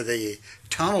mechanism for the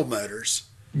tunnel motors.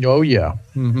 Oh, yeah.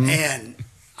 And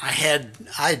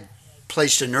I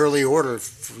placed an early order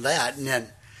for that. And then,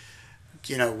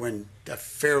 when the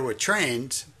Fairwood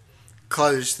Trains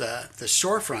closed the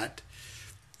storefront,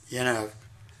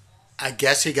 I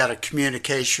guess he got a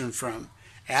communication from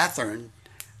Athearn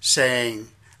saying,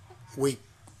 we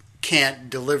can't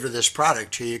deliver this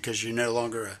product to you because you're no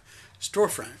longer a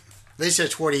storefront. At least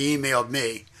that's what he emailed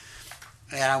me.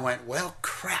 And I went, well,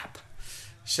 crap.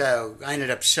 So I ended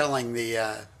up selling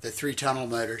the 3 tunnel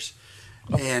motors.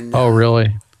 And oh,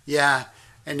 really? Yeah.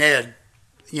 And they had,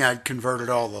 I'd converted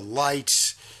all the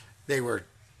lights. They were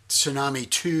Tsunami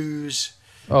 2s.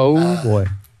 Oh, boy.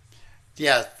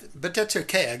 Yeah, but that's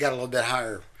okay. I got a little bit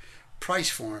higher price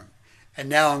for them. And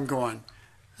now I'm going,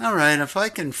 all right, if I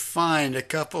can find a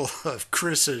couple of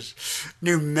Chris's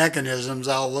new mechanisms,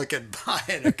 I'll look at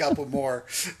buying a couple more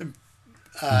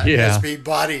SB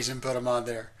bodies and put them on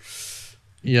there.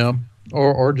 Yeah,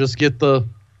 or just get the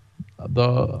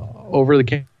over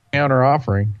the counter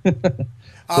offering.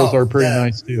 Those are pretty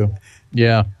nice too.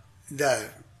 Yeah. The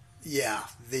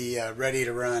ready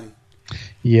to run.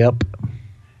 Yep.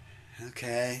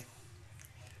 Okay.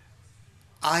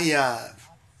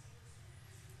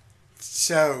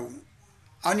 So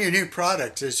on your new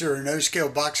product, is there a no-scale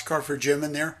boxcar for Jim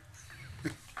in there?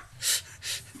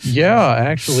 Yeah,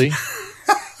 actually.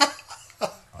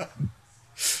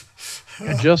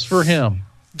 Just for him.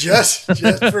 Just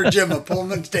for Jim, a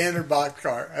Pullman standard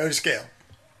boxcar, O-scale.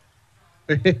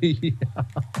 Yeah.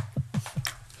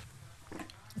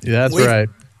 That's right.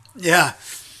 Yeah.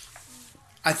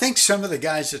 I think some of the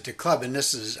guys at the club, and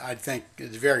this is, I think,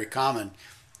 is very common,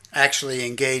 actually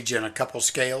engage in a couple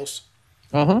scales.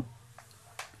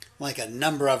 Like a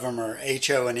number of them are H,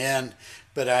 O, and N,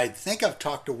 but I think I've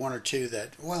talked to one or two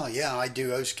that, well, yeah, I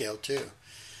do O scale too.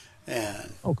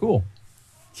 And oh, cool.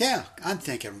 Yeah, I'm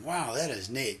thinking, wow, that is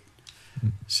neat.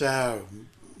 So,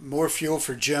 more fuel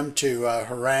for Jim to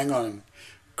harangue on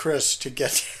Chris to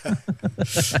get.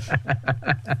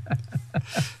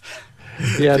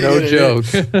 Yeah, no joke.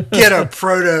 Get a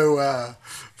proto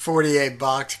 48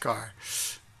 boxcar.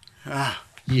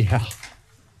 Yeah.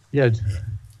 Yeah.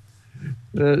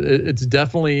 It's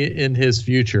definitely in his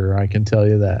future, I can tell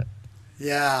you that.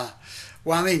 Yeah.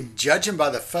 Well, I mean, judging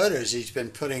by the photos he's been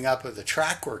putting up of the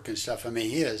track work and stuff, I mean,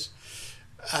 he is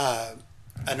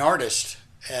an artist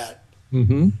at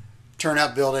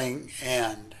turnout building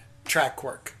and track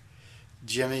work.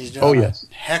 Jimmy's doing a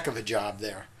heck of a job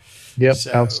there. Yep,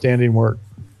 so, outstanding work.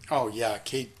 Oh, yeah.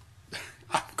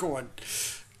 I'm going,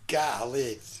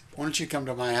 golly, why don't you come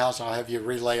to my house? I'll have you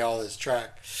relay all this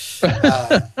track.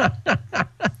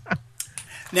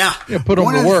 Now, put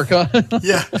them to work, huh?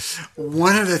 Yeah.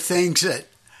 One of the things that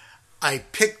I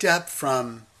picked up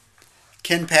from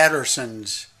Ken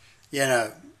Patterson's,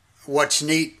 What's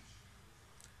Neat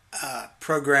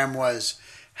program was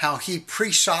how he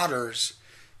pre-solders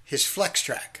his flex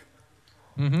track.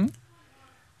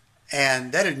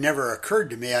 And that had never occurred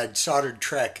to me. I'd soldered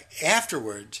track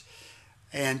afterwards.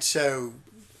 And so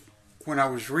when I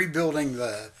was rebuilding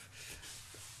the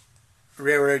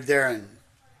railroad there in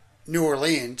New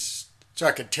Orleans so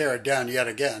I could tear it down yet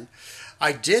again.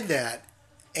 I did that,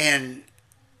 and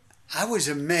I was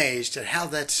amazed at how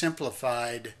that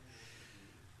simplified,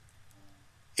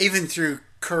 even through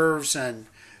curves and,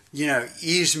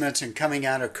 easements and coming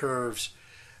out of curves,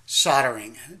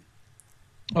 soldering.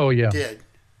 Oh, yeah. Did.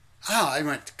 I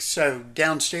went, so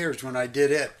downstairs when I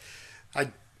did it,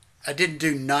 I didn't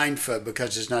do 9 foot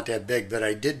because it's not that big, but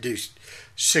I did do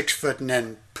 6 foot and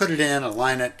then put it in,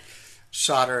 align it,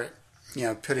 solder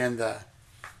it, put in the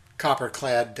copper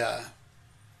clad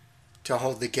to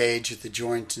hold the gauge at the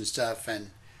joints and stuff.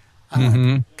 And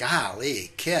I'm like,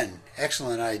 golly, Ken,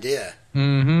 excellent idea.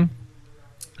 Mm-hmm.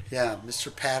 Yeah,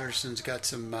 Mr. Patterson's got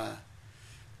some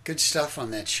good stuff on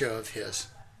that show of his.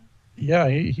 Yeah,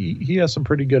 he has some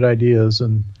pretty good ideas,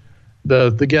 and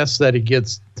the guests that he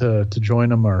gets to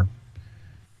join him are,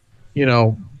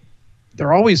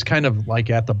 they're always kind of like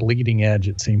at the bleeding edge,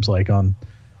 it seems like, on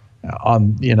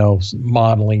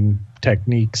modeling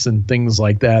techniques and things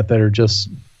like that are just,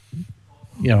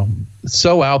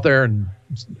 so out there in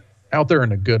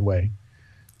a good way,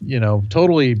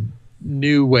 totally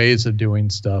new ways of doing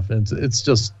stuff. And it's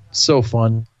just so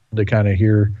fun to kind of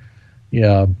hear,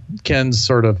 Ken's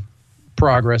sort of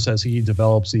progress as he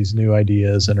develops these new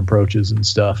ideas and approaches and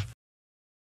stuff.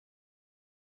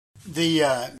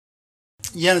 The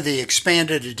the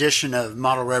expanded edition of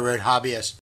Model Railroad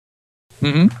Hobbyist.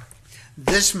 Mm-hmm.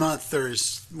 This month,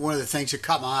 there's one of the things that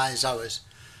caught my eyes. I was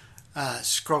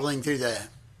scrolling through the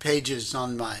pages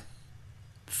on my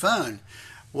phone.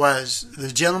 Was the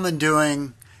gentleman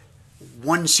doing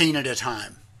one scene at a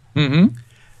time, and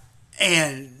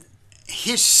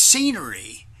his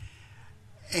scenery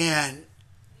and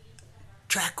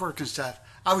track work and stuff,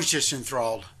 I was just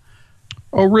enthralled.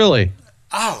 Oh, really?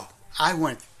 Oh, I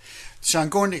went. So I'm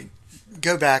going to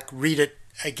go back, read it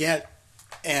again,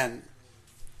 and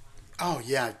oh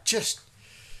yeah, just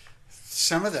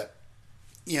some of the,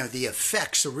 the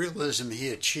effects, the realism he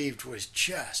achieved was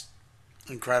just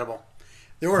incredible.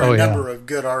 There were a number of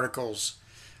good articles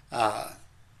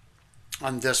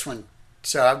on this one,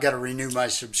 so I've got to renew my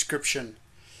subscription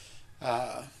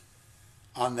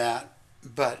on that,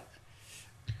 but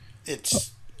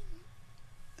it's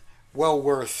well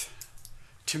worth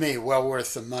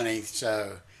the money.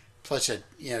 So plus it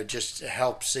just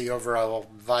helps the overall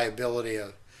viability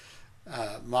of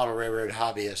Model Railroad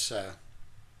Hobbyists.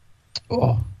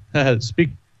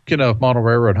 Speaking of Model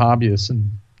Railroad Hobbyists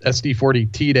and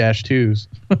SD40 T-2s,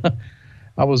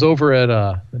 I was over at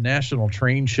the National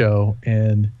Train Show,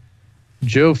 and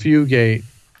Joe Fugate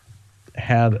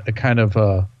had a kind of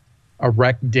a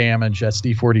wreck damage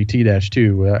SD40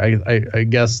 T-2. I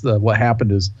guess what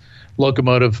happened is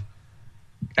locomotive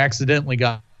accidentally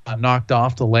got knocked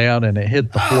off the layout and it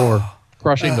hit the floor,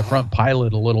 crushing the front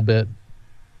pilot a little bit.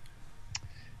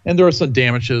 And there was some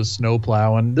damages,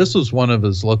 snowplow, and this was one of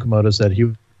his locomotives that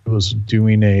he was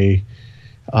doing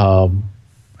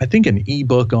I think an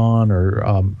ebook on, or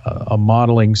a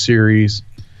modeling series,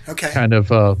 kind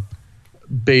of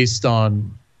based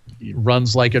on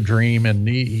Runs Like a Dream, and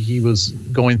he was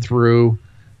going through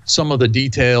some of the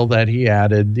detail that he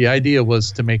added. The idea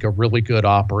was to make a really good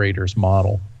operator's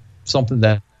model, something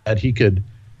that he could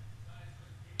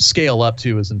scale up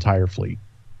to his entire fleet.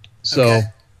 So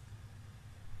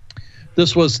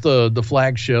this was the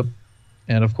flagship,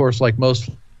 and of course, like most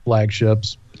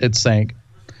flagships, it sank.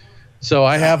 So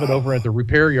I have it over at the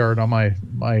repair yard on my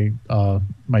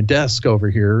desk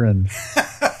over here, and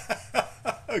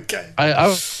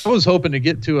I was hoping to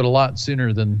get to it a lot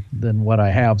sooner than what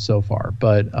I have so far.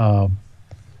 But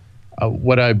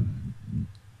what I'm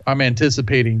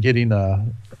anticipating getting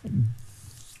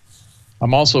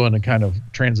I'm also in a kind of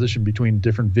transition between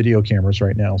different video cameras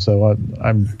right now, so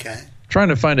I'm trying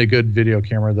to find a good video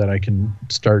camera that I can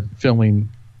start filming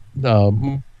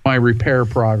my repair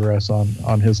progress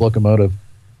on his locomotive.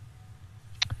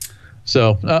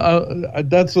 So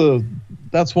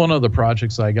that's one of the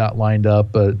projects I got lined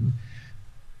up, but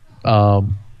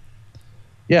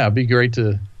it'd be great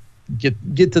to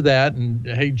get to that. And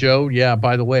hey, Joe,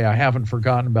 by the way, I haven't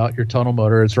forgotten about your tunnel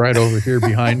motor. It's right over here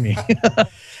behind me.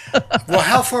 Well,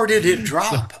 how far did it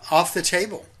drop off the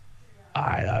table?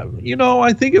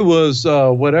 I think it was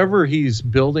whatever he's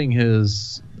building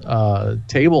his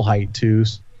table height to.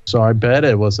 So I bet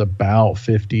it was about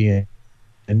 50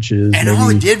 inches. And all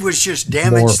it did was just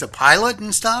damage the pilot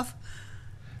and stuff?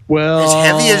 Well, as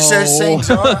heavy as those things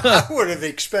are, I would have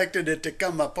expected it to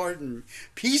come apart in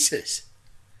pieces.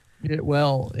 There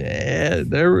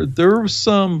was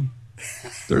some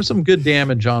good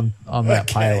damage on that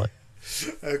pilot.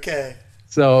 Okay.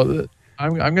 So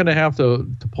I'm going to have to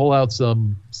pull out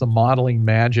some modeling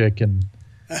magic and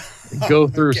go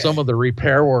through some of the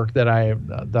repair work that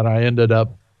I ended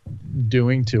up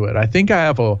doing to it. I think I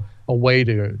have a way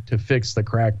to fix the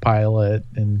crack pilot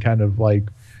and kind of like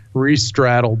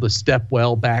re-straddle the step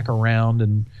well back around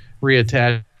and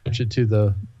reattach it to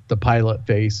the pilot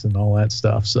face and all that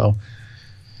stuff. So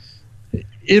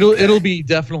it'll be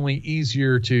definitely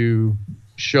easier to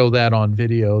show that on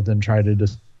video than try to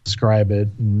describe it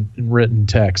in written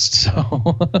text.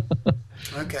 So,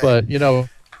 okay. But it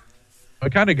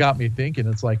kind of got me thinking.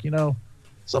 It's like,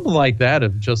 something like that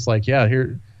of just like, yeah,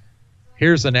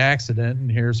 here's an accident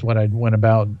and here's what I went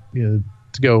about to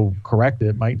go correct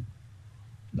it.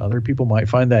 Other people might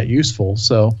find that useful.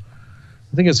 So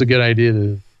I think it's a good idea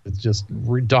to just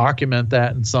document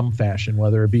that in some fashion,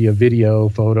 whether it be a video,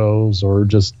 photos, or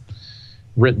just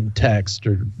written text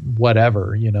or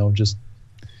whatever, just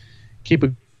keep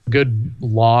a good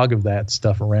log of that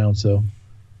stuff around. So,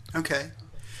 okay.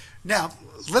 Now,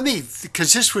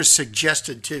 because this was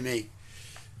suggested to me,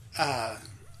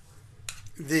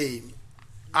 the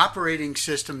operating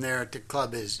system there at the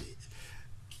club is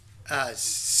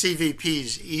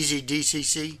CVP's Easy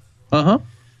DCC. Uh-huh.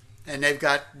 And they've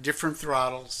got different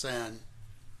throttles. And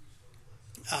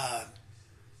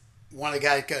one of the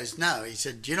guys goes, no. He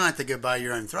said, you don't have to go buy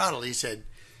your own throttle. He said,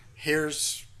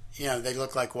 here's, they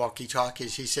look like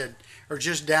walkie-talkies. He said, or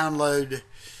just download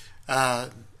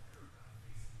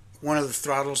one of the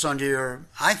throttles onto your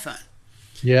iPhone.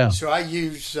 Yeah. So I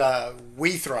use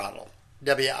WeThrottle,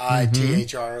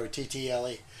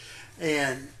 WITHROTTLE.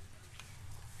 And,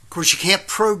 of course, you can't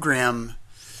program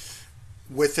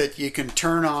with it. You can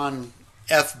turn on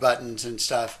F buttons and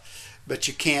stuff, but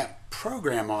you can't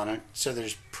program on it. So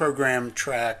there's Program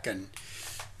Track and,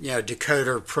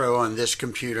 Decoder Pro on this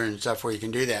computer and stuff where you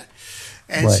can do that.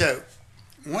 And right. So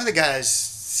one of the guys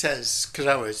says, because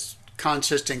I was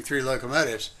consisting 3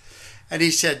 locomotives, and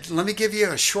he said, let me give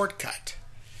you a shortcut.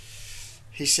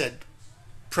 He said,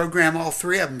 program all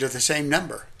 3 of them to the same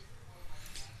number.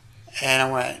 And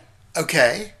I went,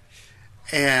 okay.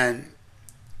 And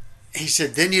he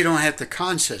said, then you don't have to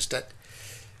consist it.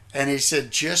 And he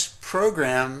said, just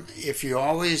program, if you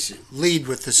always lead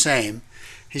with the same,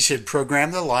 he said,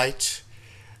 program the lights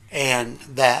and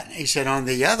that. He said, on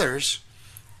the others,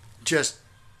 just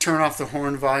turn off the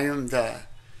horn volume, the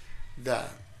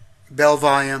bell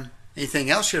volume, anything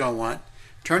else you don't want.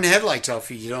 Turn the headlights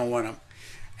off if you don't want them.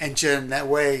 And then that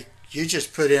way, you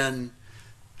just put in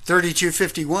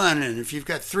 3251, and if you've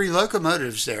got 3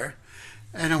 locomotives there,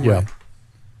 and I went,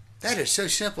 that is so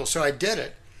simple. So I did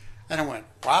it. And I went,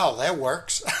 wow, that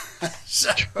works.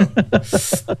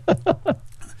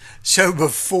 So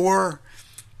before,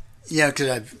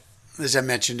 because as I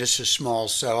mentioned, this is small,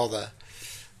 so all the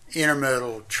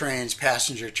intermodal trains,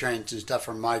 passenger trains and stuff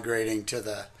are migrating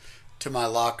to my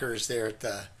lockers there at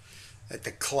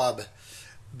the club.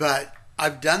 But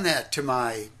I've done that to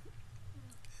my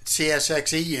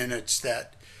CSXE units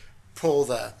that pull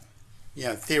the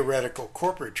theoretical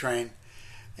corporate train.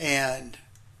 And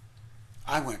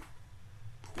I went,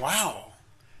 wow.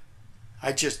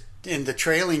 In the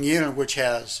trailing unit, which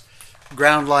has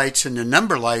ground lights and the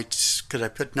number lights, because I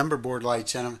put number board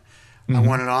lights in them, I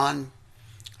want it on.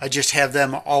 I just have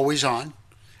them always on.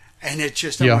 And I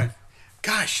went,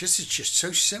 gosh, this is just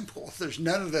so simple. There's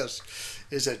none of this.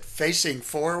 Is it facing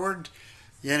forward,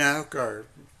 or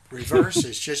reverse?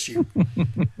 It's just you.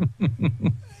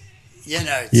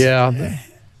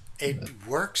 It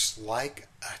works like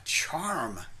a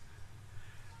charm.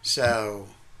 So,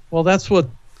 well, that's what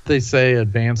they say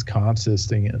advanced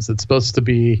consisting is. It's supposed to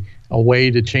be a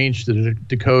way to change the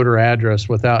decoder address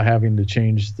without having to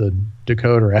change the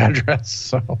decoder address.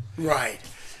 So, right.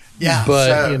 Yeah.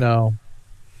 But,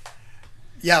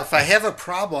 yeah, if I have a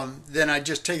problem, then I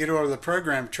just take it over to the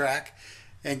program track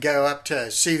and go up to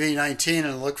CV19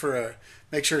 and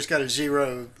make sure it's got a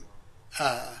 0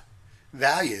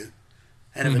 value.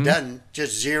 And if it doesn't,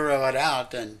 just zero it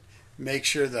out and make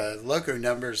sure the loco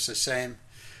number is the same.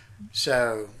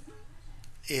 So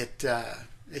it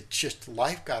just,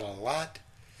 life got a lot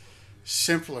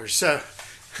simpler. So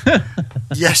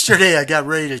yesterday I got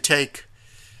ready to take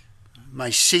my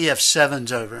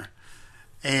CF7s over,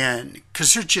 and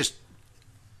because they're just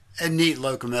a neat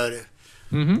locomotive.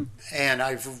 Mm-hmm. And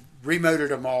I've remotored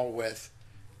them all with,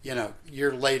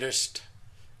 your latest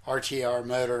RTR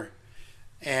motor,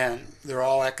 and they're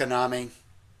all economic.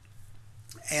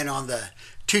 And on the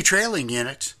 2 trailing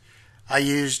units, I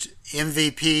used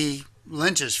MVP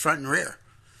Lynch's front and rear.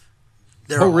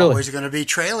 They're always going to be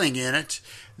trailing units.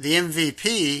 The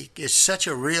MVP is such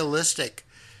a realistic,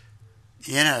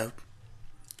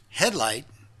 headlight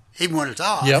even when it's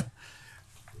off. Yep.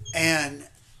 And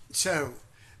so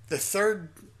the third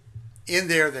in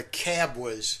there, the cab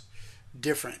was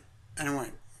different. And I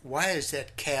went, why is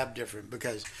that cab different?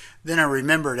 Because then I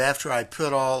remembered after I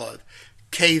put all of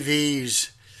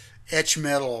KV's etch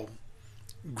metal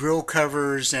grill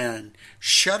covers and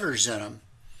shutters in them,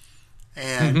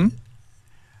 and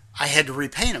I had to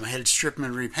repaint them. I had to strip them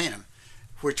and repaint them,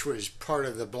 which was part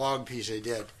of the blog piece I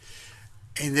did.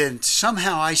 And then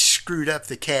somehow I screwed up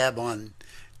the cab on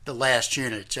the last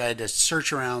unit. So I had to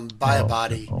search around, buy a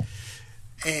body,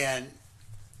 and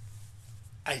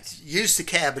I used the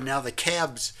cab, and now the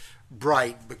cab's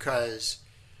bright because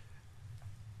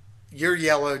your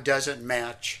yellow doesn't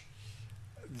match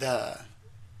the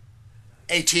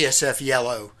ATSF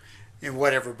yellow in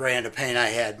whatever brand of paint I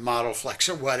had, Model Flex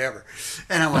or whatever.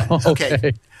 And I went,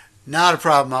 okay, not a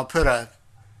problem. I'll put a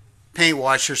paint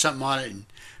wash or something on it and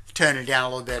tone it down a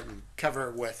little bit and cover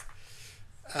it with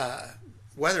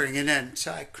weathering. And then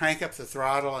so I crank up the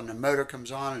throttle and the motor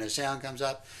comes on and the sound comes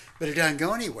up, but it doesn't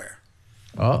go anywhere.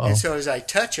 And so as I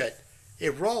touch it,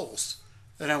 it rolls.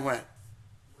 And I went,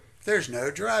 there's no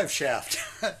drive shaft.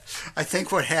 I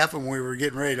think what happened when we were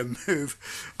getting ready to move,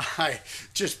 I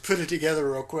just put it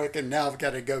together real quick, and now I've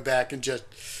got to go back and just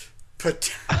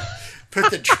put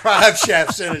the drive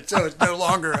shafts in it so it's no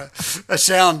longer a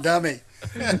sound dummy.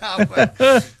 And I went,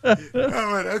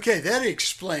 okay, that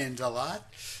explains a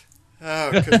lot.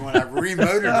 Because when I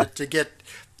remotored it to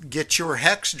get your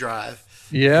hex drive,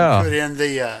 put in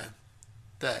the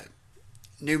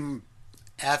new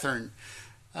Athearn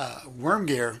worm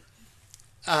gear.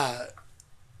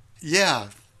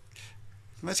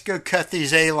 Let's go cut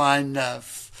these A-line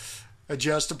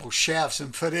adjustable shafts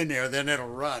and put in there, then it'll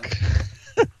run.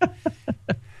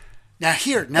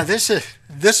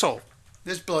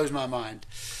 This blows my mind.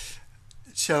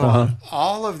 So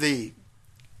all of the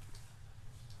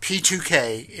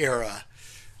P2K era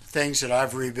things that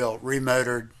I've rebuilt,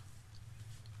 remotored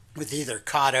with either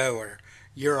Kato or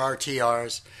your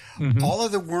RTRs, all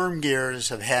of the worm gears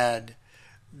have had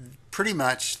pretty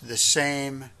much the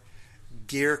same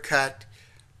gear cut,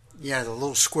 the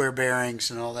little square bearings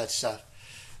and all that stuff.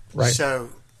 Right. So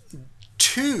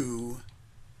 2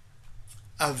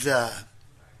 of the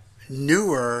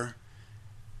newer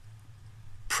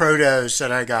Protos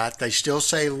that I got, they still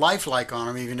say Lifelike on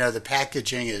them, even though the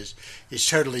packaging is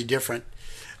totally different.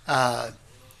 But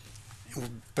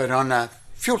on the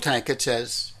fuel tank it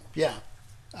says,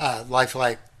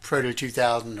 Lifelike Proto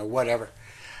 2000 or whatever.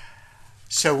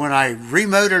 So when I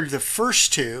remotored the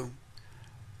first 2,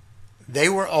 they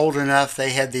were old enough,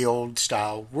 they had the old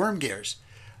style worm gears.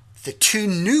 The 2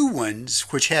 new ones,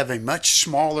 which have a much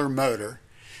smaller motor,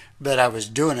 but I was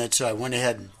doing it, so I went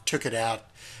ahead and took it out,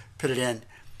 put it in.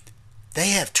 They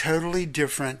have totally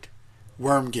different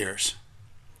worm gears.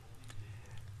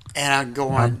 And I'm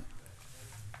going,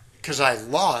 because I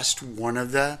lost one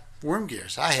of the worm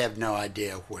gears. I have no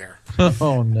idea where.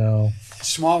 Oh, no.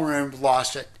 Small room,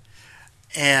 lost it.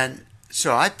 And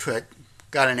so I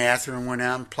got an Athearn, went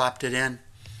out and plopped it in.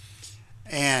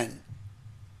 And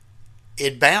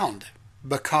it bound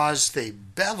because the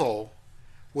bevel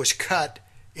was cut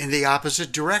in the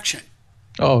opposite direction.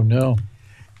 Oh, no.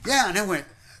 Yeah, and I went,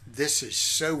 this is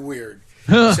so weird.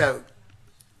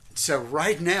 So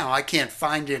right now I can't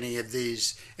find any of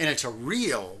these, and it's a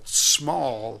real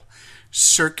small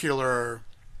circular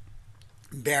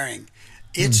bearing.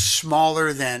 It's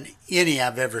smaller than any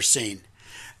I've ever seen.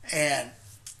 And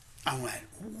I went,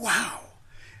 wow.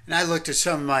 And I looked at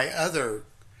some of my other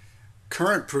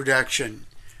current production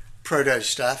Proto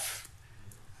stuff,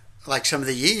 like some of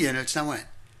the E units, and I went,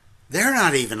 they're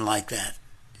not even like that.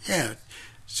 Yeah.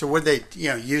 So would they,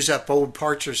 use up old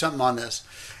parts or something on this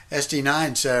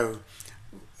SD9? So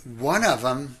one of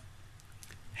them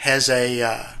has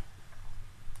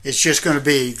it's just going to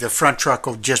be, the front truck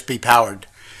will just be powered,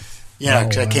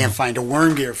 because I can't find a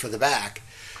worm gear for the back.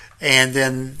 And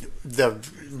then the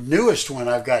newest one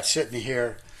I've got sitting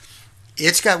here,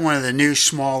 it's got one of the new,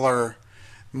 smaller,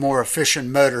 more efficient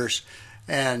motors.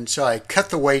 And so I cut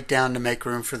the weight down to make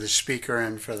room for the speaker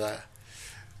and for the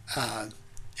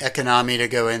economy to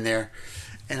go in there.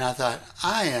 And I thought,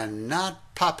 I am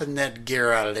not popping that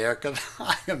gear out of there because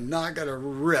I am not going to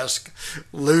risk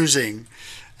losing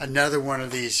another one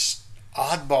of these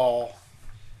oddball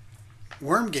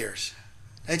worm gears.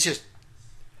 It's just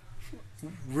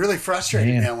really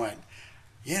frustrating. And I went,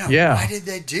 why did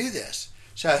they do this?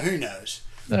 So who knows?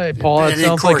 Hey, Paul, that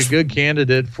sounds like a good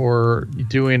candidate for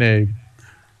doing a,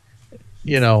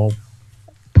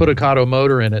 put a Kato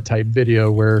motor in it type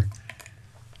video where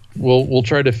we'll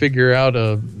try to figure out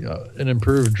an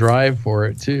improved drive for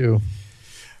it too.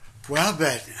 Well,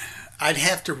 but I'd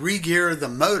have to re-gear the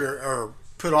motor or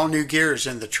put all new gears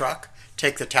in the truck,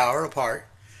 take the tower apart.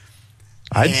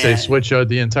 I'd say switch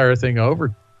the entire thing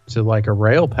over to like a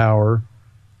rail power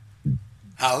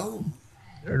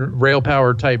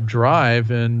type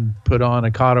drive and put on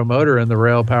a Kato motor in the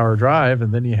rail power drive,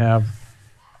 and then you have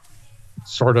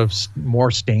sort of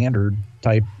more standard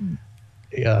type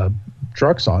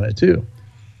trucks on it too.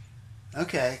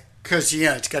 Okay, because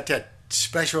it's got that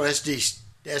special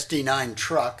SD9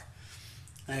 truck,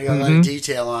 and you got a lot of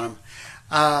detail on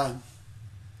them.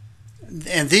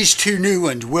 And these two new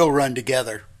ones will run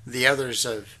together. The others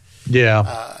have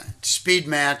speed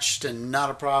matched and not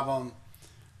a problem.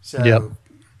 So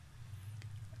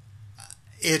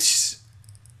it's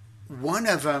one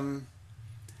of them.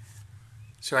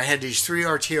 So I had these 3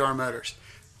 RTR motors.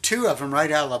 2 of them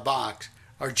right out of the box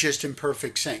are just in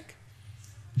perfect sync.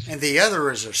 And the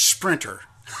other is a Sprinter.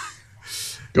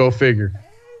 Go figure.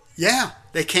 Yeah,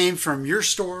 they came from your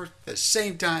store at the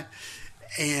same time.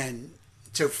 And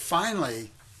so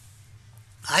finally,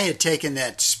 I had taken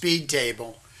that speed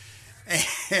table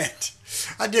and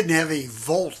I didn't have any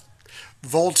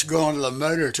volts going to the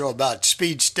motor until about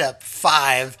speed step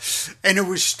 5, and it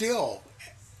was still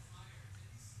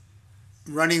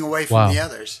running away from the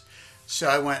others. So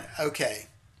I went, okay.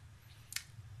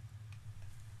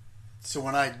 So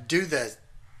when I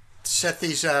set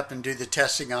these up and do the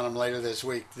testing on them later this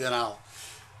week, then I'll,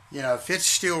 if it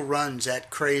still runs that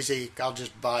crazy, I'll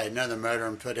just buy another motor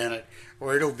and put in it,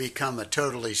 or it'll become a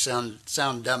totally sound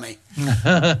dummy.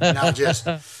 And I'll just,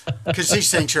 because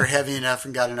these things are heavy enough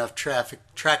and got enough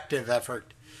tractive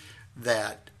effort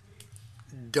that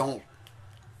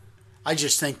I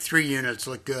just think 3 units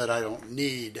look good. I don't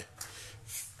need,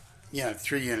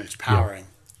 3 units powering.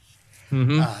 Yeah.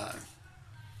 Mm-hmm.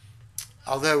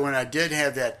 Although when I did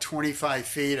have that 25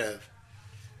 feet of,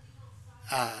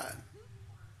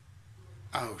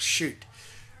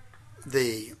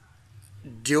 the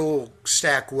dual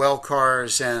stack well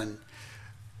cars and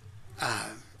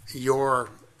your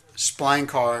spline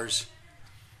cars,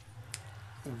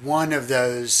 one of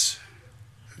those,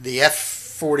 the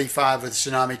F45 with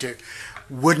Tsunami 2,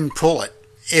 wouldn't pull it.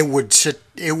 It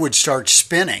would start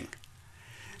spinning.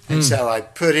 And so I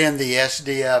put in the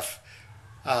SDF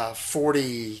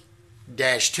 40-2,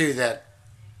 that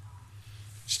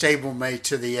stablemate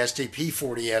to the SDP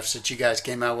 40Fs that you guys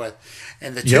came out with.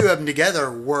 And the two of them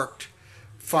together worked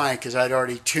fine because I'd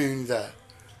already tuned the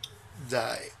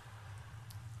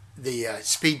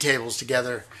speed tables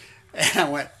together. And I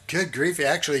went, good grief, I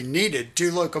actually needed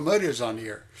 2 locomotives on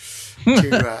here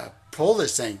to pull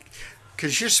this thing.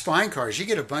 Because your spine cars, you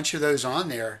get a bunch of those on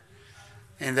there.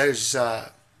 And those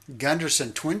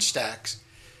Gunderson twin stacks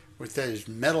with those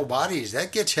metal bodies,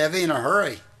 that gets heavy in a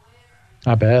hurry.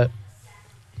 I bet.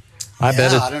 I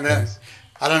bet I don't know.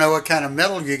 I don't know what kind of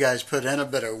metal you guys put in it,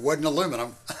 but it wasn't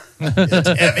aluminum. It's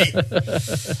heavy.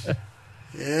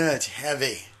 Yeah, it's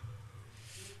heavy.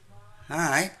 All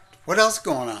right. What else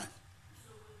going on?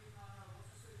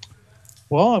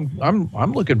 Well,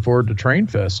 I'm looking forward to Train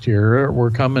Fest here. We're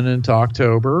coming into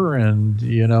October, and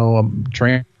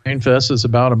Train Fest is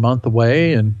about a month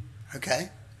away, and okay.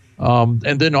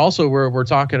 And then also we're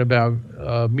talking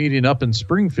about meeting up in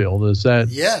Springfield. Is that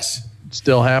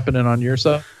still happening on your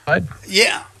side?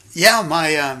 Yeah. My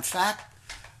in fact,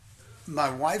 my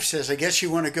wife says, I guess you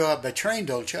want to go up by train,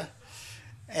 don't you?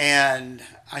 And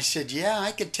I said, yeah,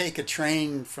 I could take a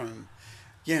train from,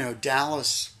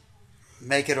 Dallas,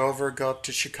 make it over, go up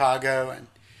to Chicago, and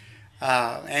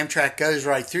Amtrak goes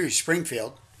right through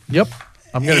Springfield. Yep,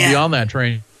 I'm going to be on that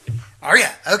train. Are you?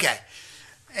 Okay.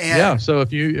 And so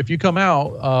if you come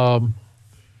out,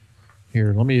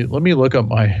 here, let me look up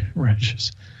my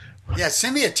wrenches. Yeah,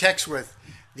 send me a text with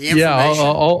the information.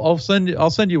 Yeah, I'll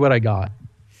send you what I got.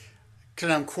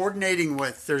 Because I'm coordinating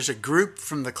with, there's a group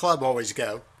from the club always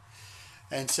go,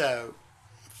 and so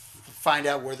find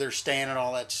out where they're staying and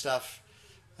all that stuff.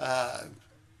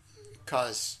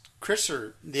 Because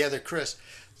the other Chris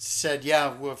said,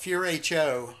 yeah, well, if you're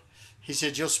HO, he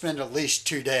said, you'll spend at least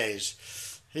 2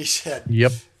 days. He said,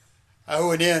 yep.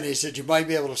 O&N, he said, you might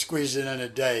be able to squeeze it in a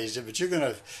day. He said, but you're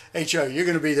going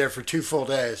to be there for 2 full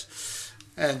days.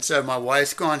 And so my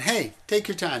wife's going, hey, take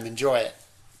your time, enjoy it.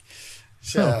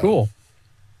 So, cool.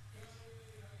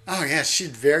 Oh, yeah, she's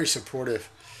very supportive.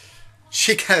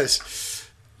 She goes,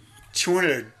 she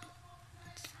wanted to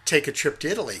take a trip to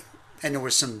Italy, and there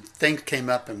was some things came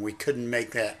up, and we couldn't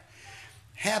make that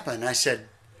happen. I said,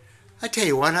 I tell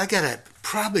you what, I got a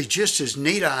probably just as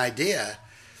neat idea.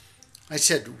 I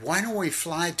said, why don't we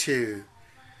fly to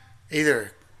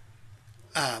either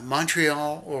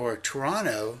Montreal or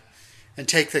Toronto and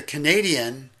take the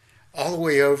Canadian all the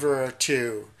way over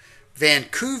to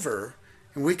Vancouver,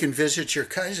 and we can visit your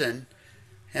cousin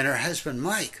and her husband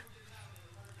Mike.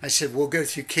 I said, we'll go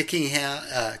through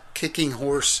Kicking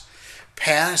Horse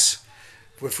Pass.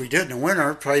 If we do it in the winter,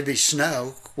 it'll probably be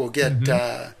snow. We'll get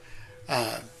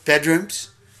bedrooms.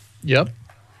 Yep.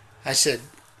 I said,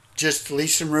 just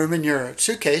leave some room in your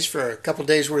suitcase for a couple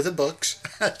days worth of books.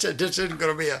 I said, this isn't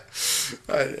going to be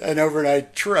an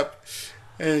overnight trip.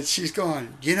 And she's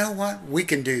going, you know what? We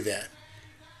can do that.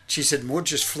 She said, we'll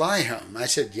just fly home. I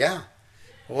said, yeah.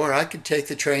 Or I could take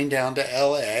the train down to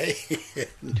L.A.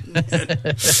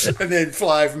 and then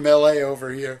fly from L.A.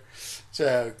 over here.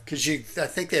 So, because I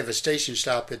think they have a station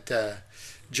stop at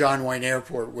John Wayne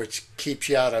Airport, which keeps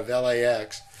you out of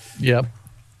LAX. Yep.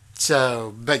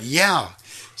 So, but yeah,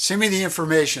 send me the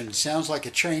information. Sounds like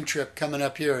a train trip coming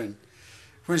up here in,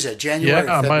 when is that, January?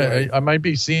 Yeah, February? I might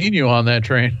be seeing you on that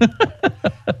train.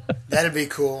 That'd be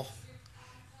cool.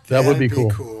 That would be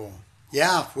cool.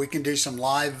 Yeah, we can do some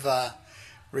live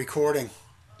recording.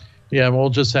 Yeah, we'll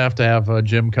just have to have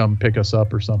Jim come pick us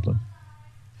up or something.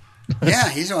 Yeah,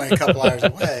 he's only a couple hours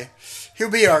away.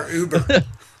 He'll be our Uber.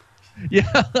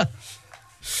 Yeah.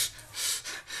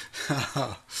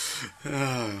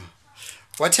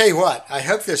 Well, I tell you what, I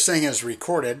hope this thing is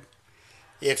recorded.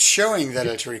 It's showing that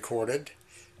it's recorded.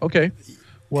 Okay.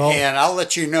 Well, and I'll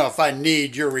let you know if I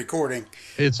need your recording.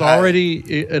 It's already,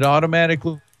 it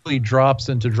automatically drops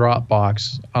into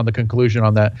Dropbox on the conclusion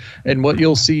on that. And what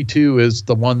you'll see too is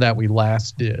the one that we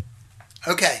last did.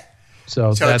 Okay. So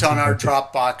it's on our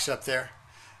Dropbox up there.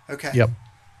 Okay. Yep.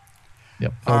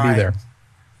 It'll be there.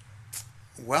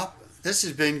 Well, this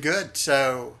has been good.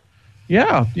 So.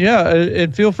 Yeah.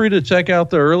 And feel free to check out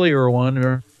the earlier one,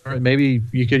 or maybe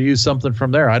you could use something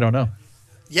from there. I don't know.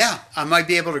 Yeah, I might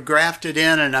be able to graft it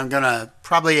in, and I'm going to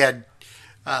probably add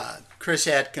Chris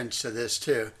Atkins to this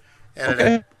too.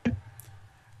 Okay.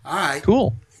 All right.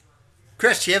 Cool.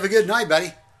 Chris, you have a good night,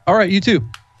 buddy. All right. You too.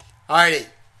 All righty.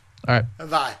 All right.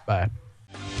 Bye. Bye.